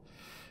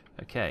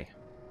 Okay.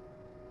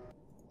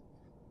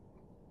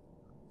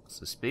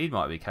 So speed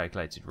might be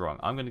calculated wrong.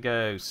 I'm going to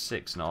go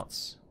 6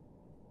 knots.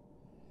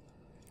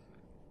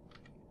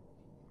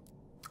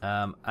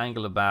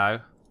 Angle of bow.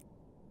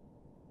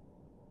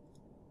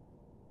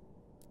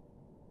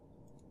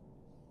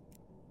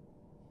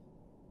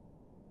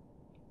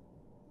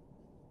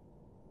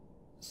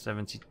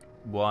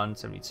 '71,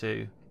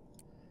 '72.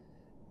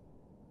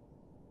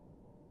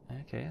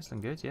 Okay, that's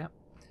looking good, yeah.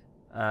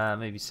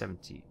 Maybe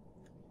 70.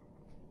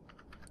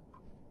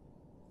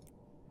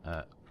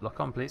 Lock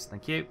on, please.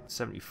 Thank you.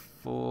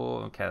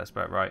 74. Okay, that's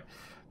about right.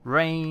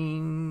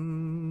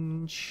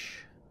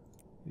 Range.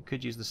 We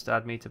could use the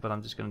stat meter, but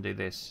I'm just going to do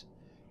this.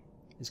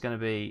 It's going to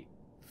be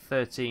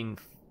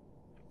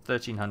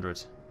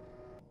 1300.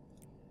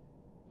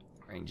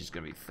 Range is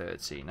going to be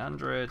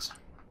 1300.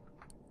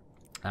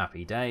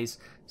 Happy days.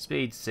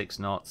 Speed 6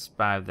 knots.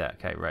 Bow there.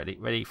 Okay, ready.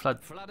 Ready.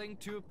 Flood. Flooding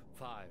tube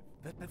 5.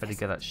 Better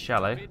get that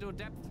shallow. Torpedo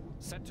depth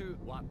set to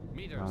 1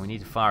 meters. Oh, we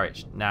need to fire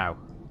it now.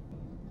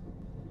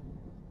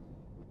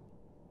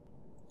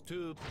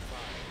 Tube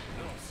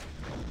 5 north.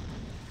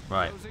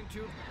 Right. Closing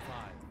tube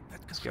 5.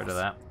 Let's get rid of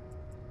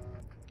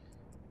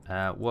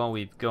that. While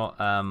we've got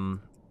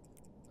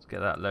let's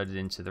get that loaded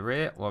into the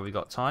rear. While we've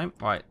got time.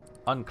 Right.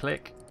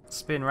 Unclick.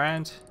 Spin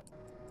round.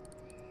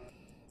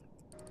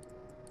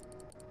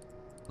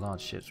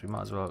 Large ships. We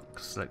might as well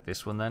select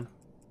this one then.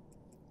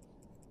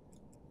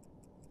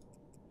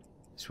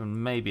 This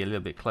one may be a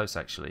little bit close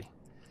actually.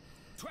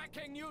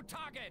 Tracking new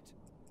target.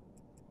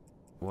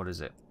 What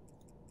is it?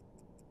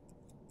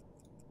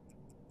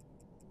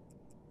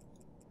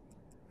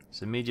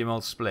 It's a medium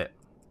old split.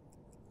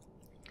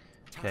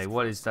 Okay,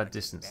 what is that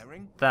distance?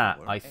 That,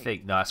 I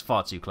think, no, that's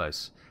far too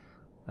close.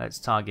 Let's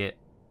target.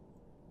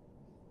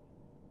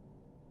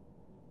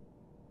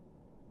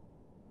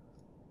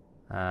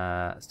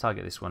 Let's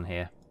target this one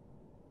here.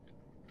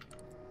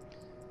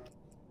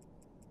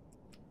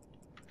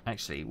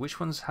 Actually, which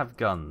ones have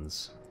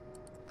guns?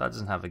 That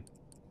doesn't have a...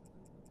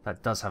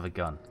 That does have a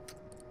gun.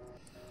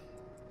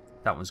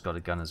 That one's got a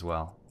gun as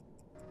well.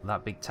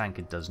 That big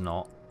tanker does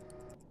not.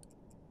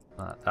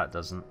 That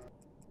doesn't.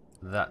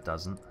 That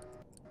doesn't.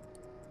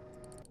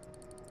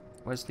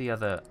 Where's the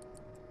other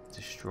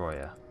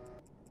destroyer?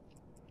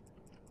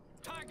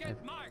 Target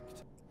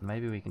marked.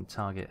 Maybe we can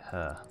target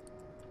her.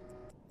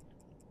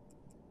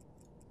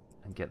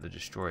 And get the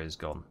destroyers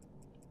gone.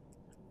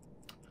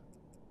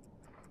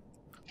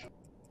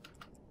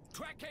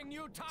 Tracking new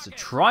It's a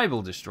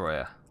tribal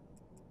destroyer.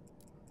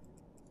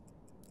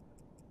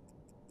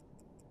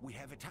 We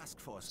have a task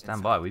force.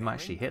 Stand by, we might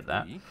actually hit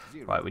that.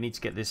 Right, we need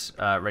to get this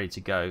ready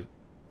to go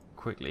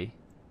quickly.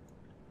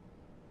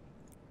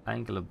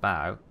 Angle of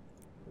bow.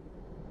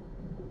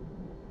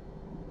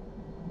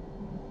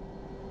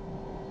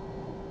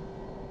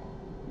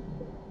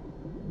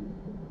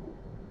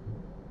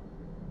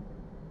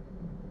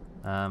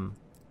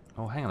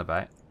 Oh, hang on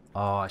about.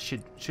 Oh, I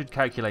should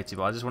calculate it,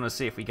 but I just want to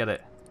see if we get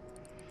it.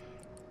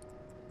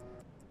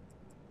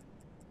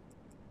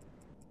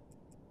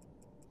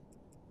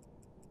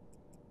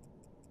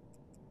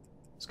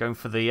 It's going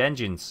for the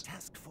engines.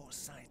 Task force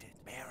sighted.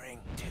 Bearing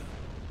 2.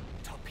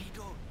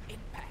 Torpedo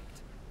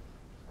impact.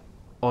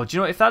 Oh, do you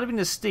know what? If that had been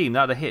the steam,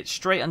 that would have hit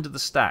straight under the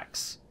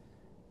stacks.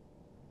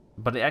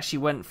 But it actually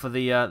went for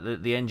the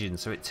engine,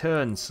 so it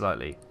turned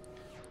slightly,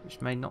 which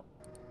may not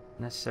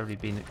necessarily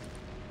be.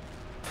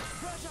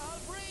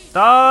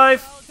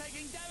 Dive!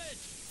 Taking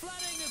damage.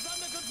 Flooding is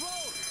under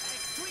control.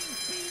 Extreme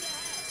speed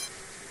ahead.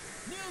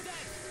 New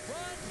deck. 1.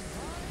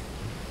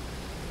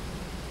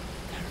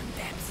 Current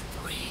depth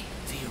 30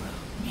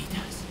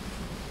 meters.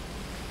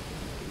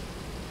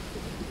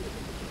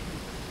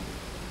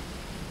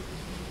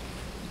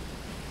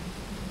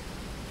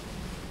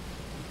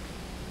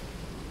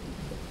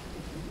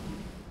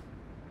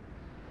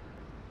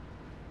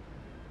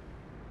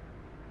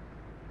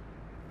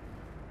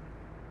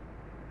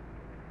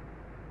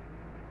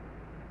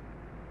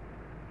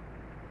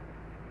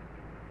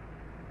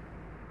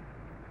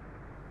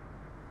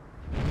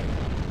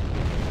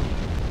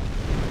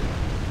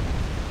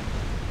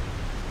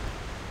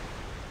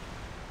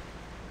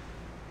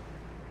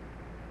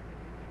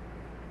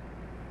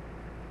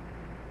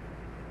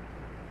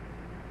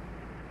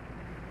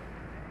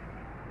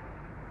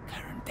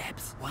 Current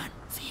depth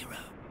 10.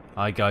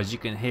 Alright guys, you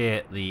can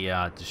hear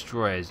the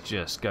destroyers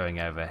just going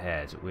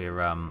overhead. We're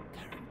Current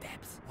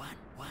depth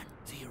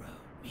 110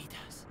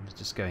 meters.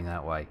 just going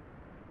that way.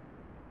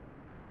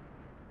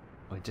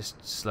 We're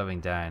just slowing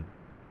down,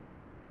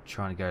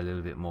 trying to go a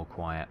little bit more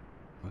quiet.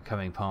 We're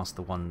coming past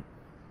the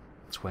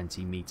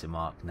 120 meter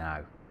mark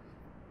now.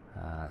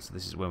 So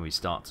this is when we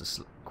start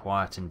to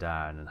quieten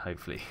down, and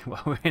hopefully,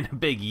 well, we're in a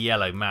big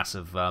yellow mass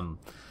of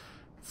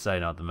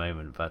sonar at the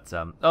moment. But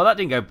oh, that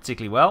didn't go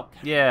particularly well.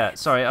 Yeah,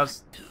 sorry, I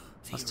was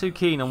too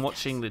keen on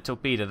watching the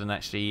torpedo than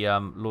actually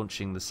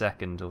launching the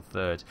second or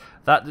third.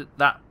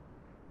 That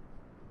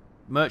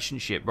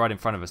merchant ship right in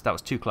front of us, that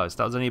was too close.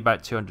 That was only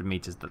about 200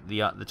 meters.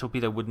 The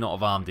torpedo would not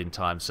have armed in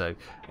time, so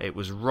it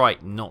was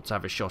right not to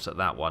have a shot at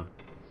that one.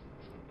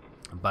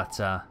 But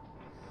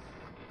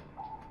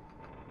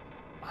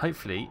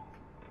hopefully,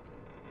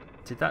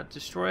 did that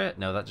destroy it?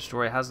 No, that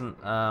destroyer hasn't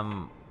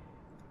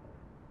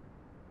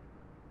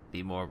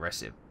be more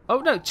aggressive. Oh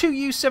no, 2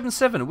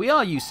 U-77. We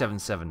are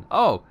U-77.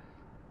 Oh,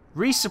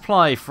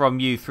 resupply from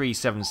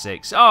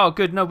U-376. Oh,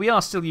 good. No, we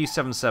are still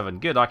U-77.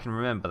 Good, I can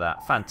remember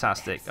that.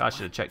 Fantastic. I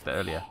should have checked that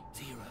earlier.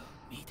 0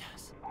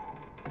 meters.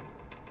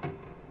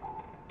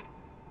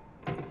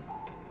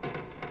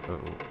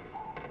 Uh-oh.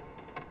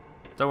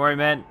 Don't worry,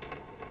 man.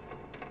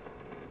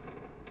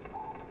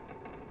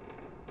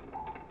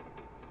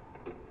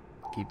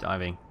 Keep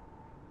diving.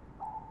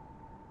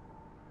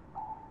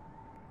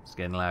 It's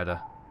getting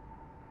louder.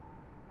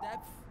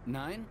 Depth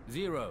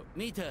 90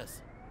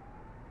 meters.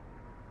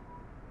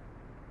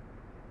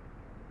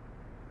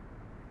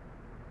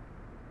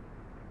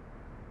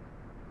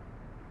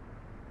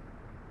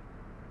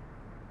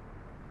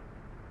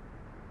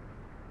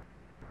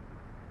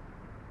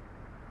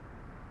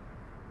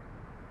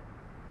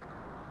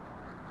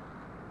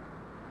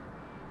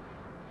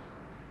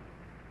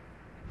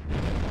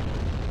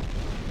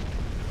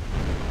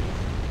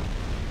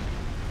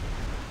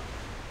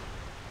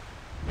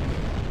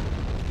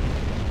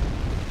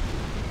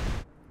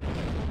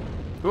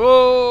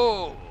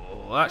 Whoa!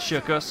 That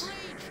shook us.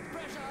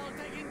 Pressure hull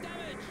taking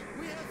damage.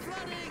 We have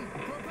flooding.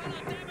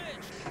 Propeller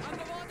damage.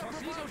 Underwater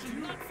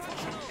propulsion not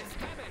functional. Is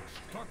damaged.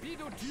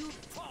 Torpedo tube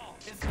 4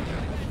 is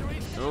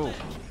batteries Oh.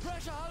 damaged.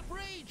 Pressure hull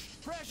breach.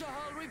 Pressure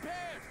hull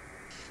repaired.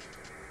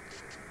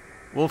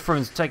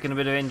 Wolfram's taken a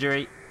bit of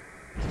injury.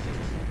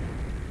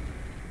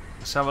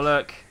 Let's have a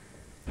look.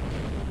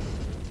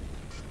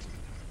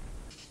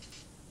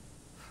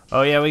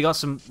 Oh yeah, we got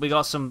some.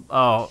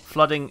 Oh,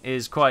 flooding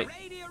is quite.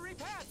 Radio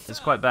repaired. It's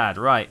quite bad.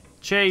 Right,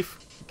 Chief,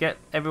 get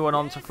everyone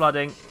onto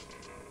flooding.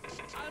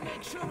 I'll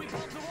make sure we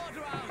pump the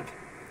water out.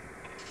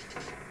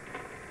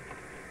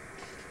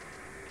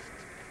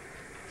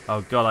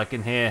 Oh God, I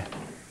can hear.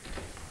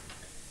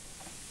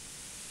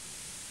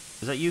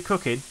 Is that you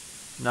cooking?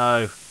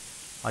 No,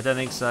 I don't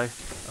think so.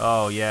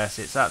 Oh yes,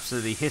 it's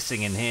absolutely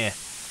hissing in here.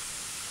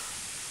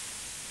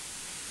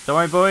 Don't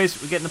worry,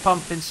 boys. We're getting the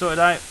pumping sorted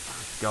out.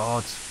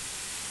 God,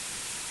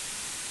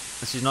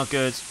 this is not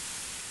good.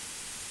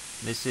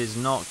 This is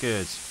not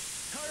good.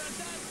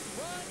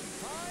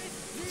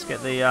 Let's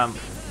get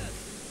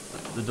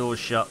the doors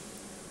shut.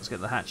 Let's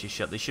get the hatches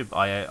shut. They should.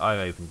 I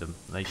opened them.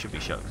 They should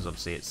be shut because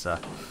obviously it's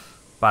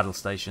battle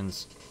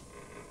stations.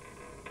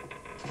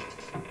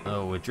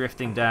 Oh, we're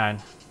drifting down.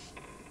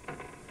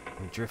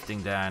 We're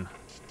drifting down.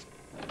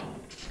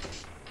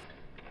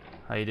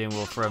 How you doing,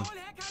 Wolfram?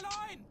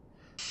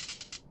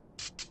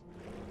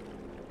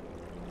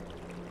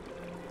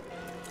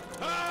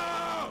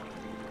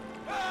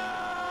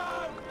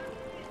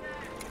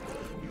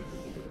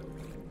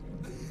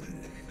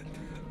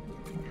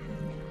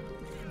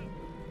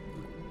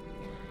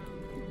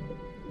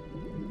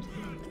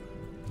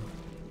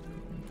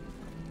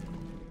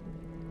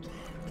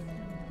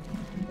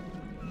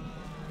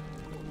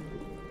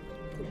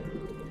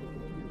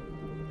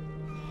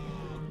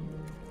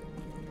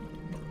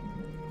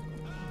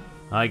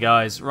 Hi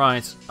guys,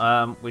 right,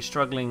 we're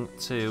struggling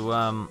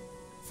to,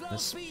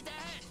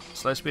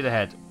 slow speed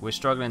ahead, we're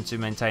struggling to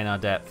maintain our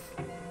depth.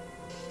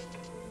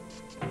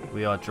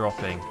 We are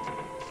dropping,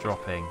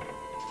 dropping,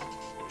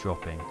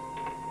 dropping.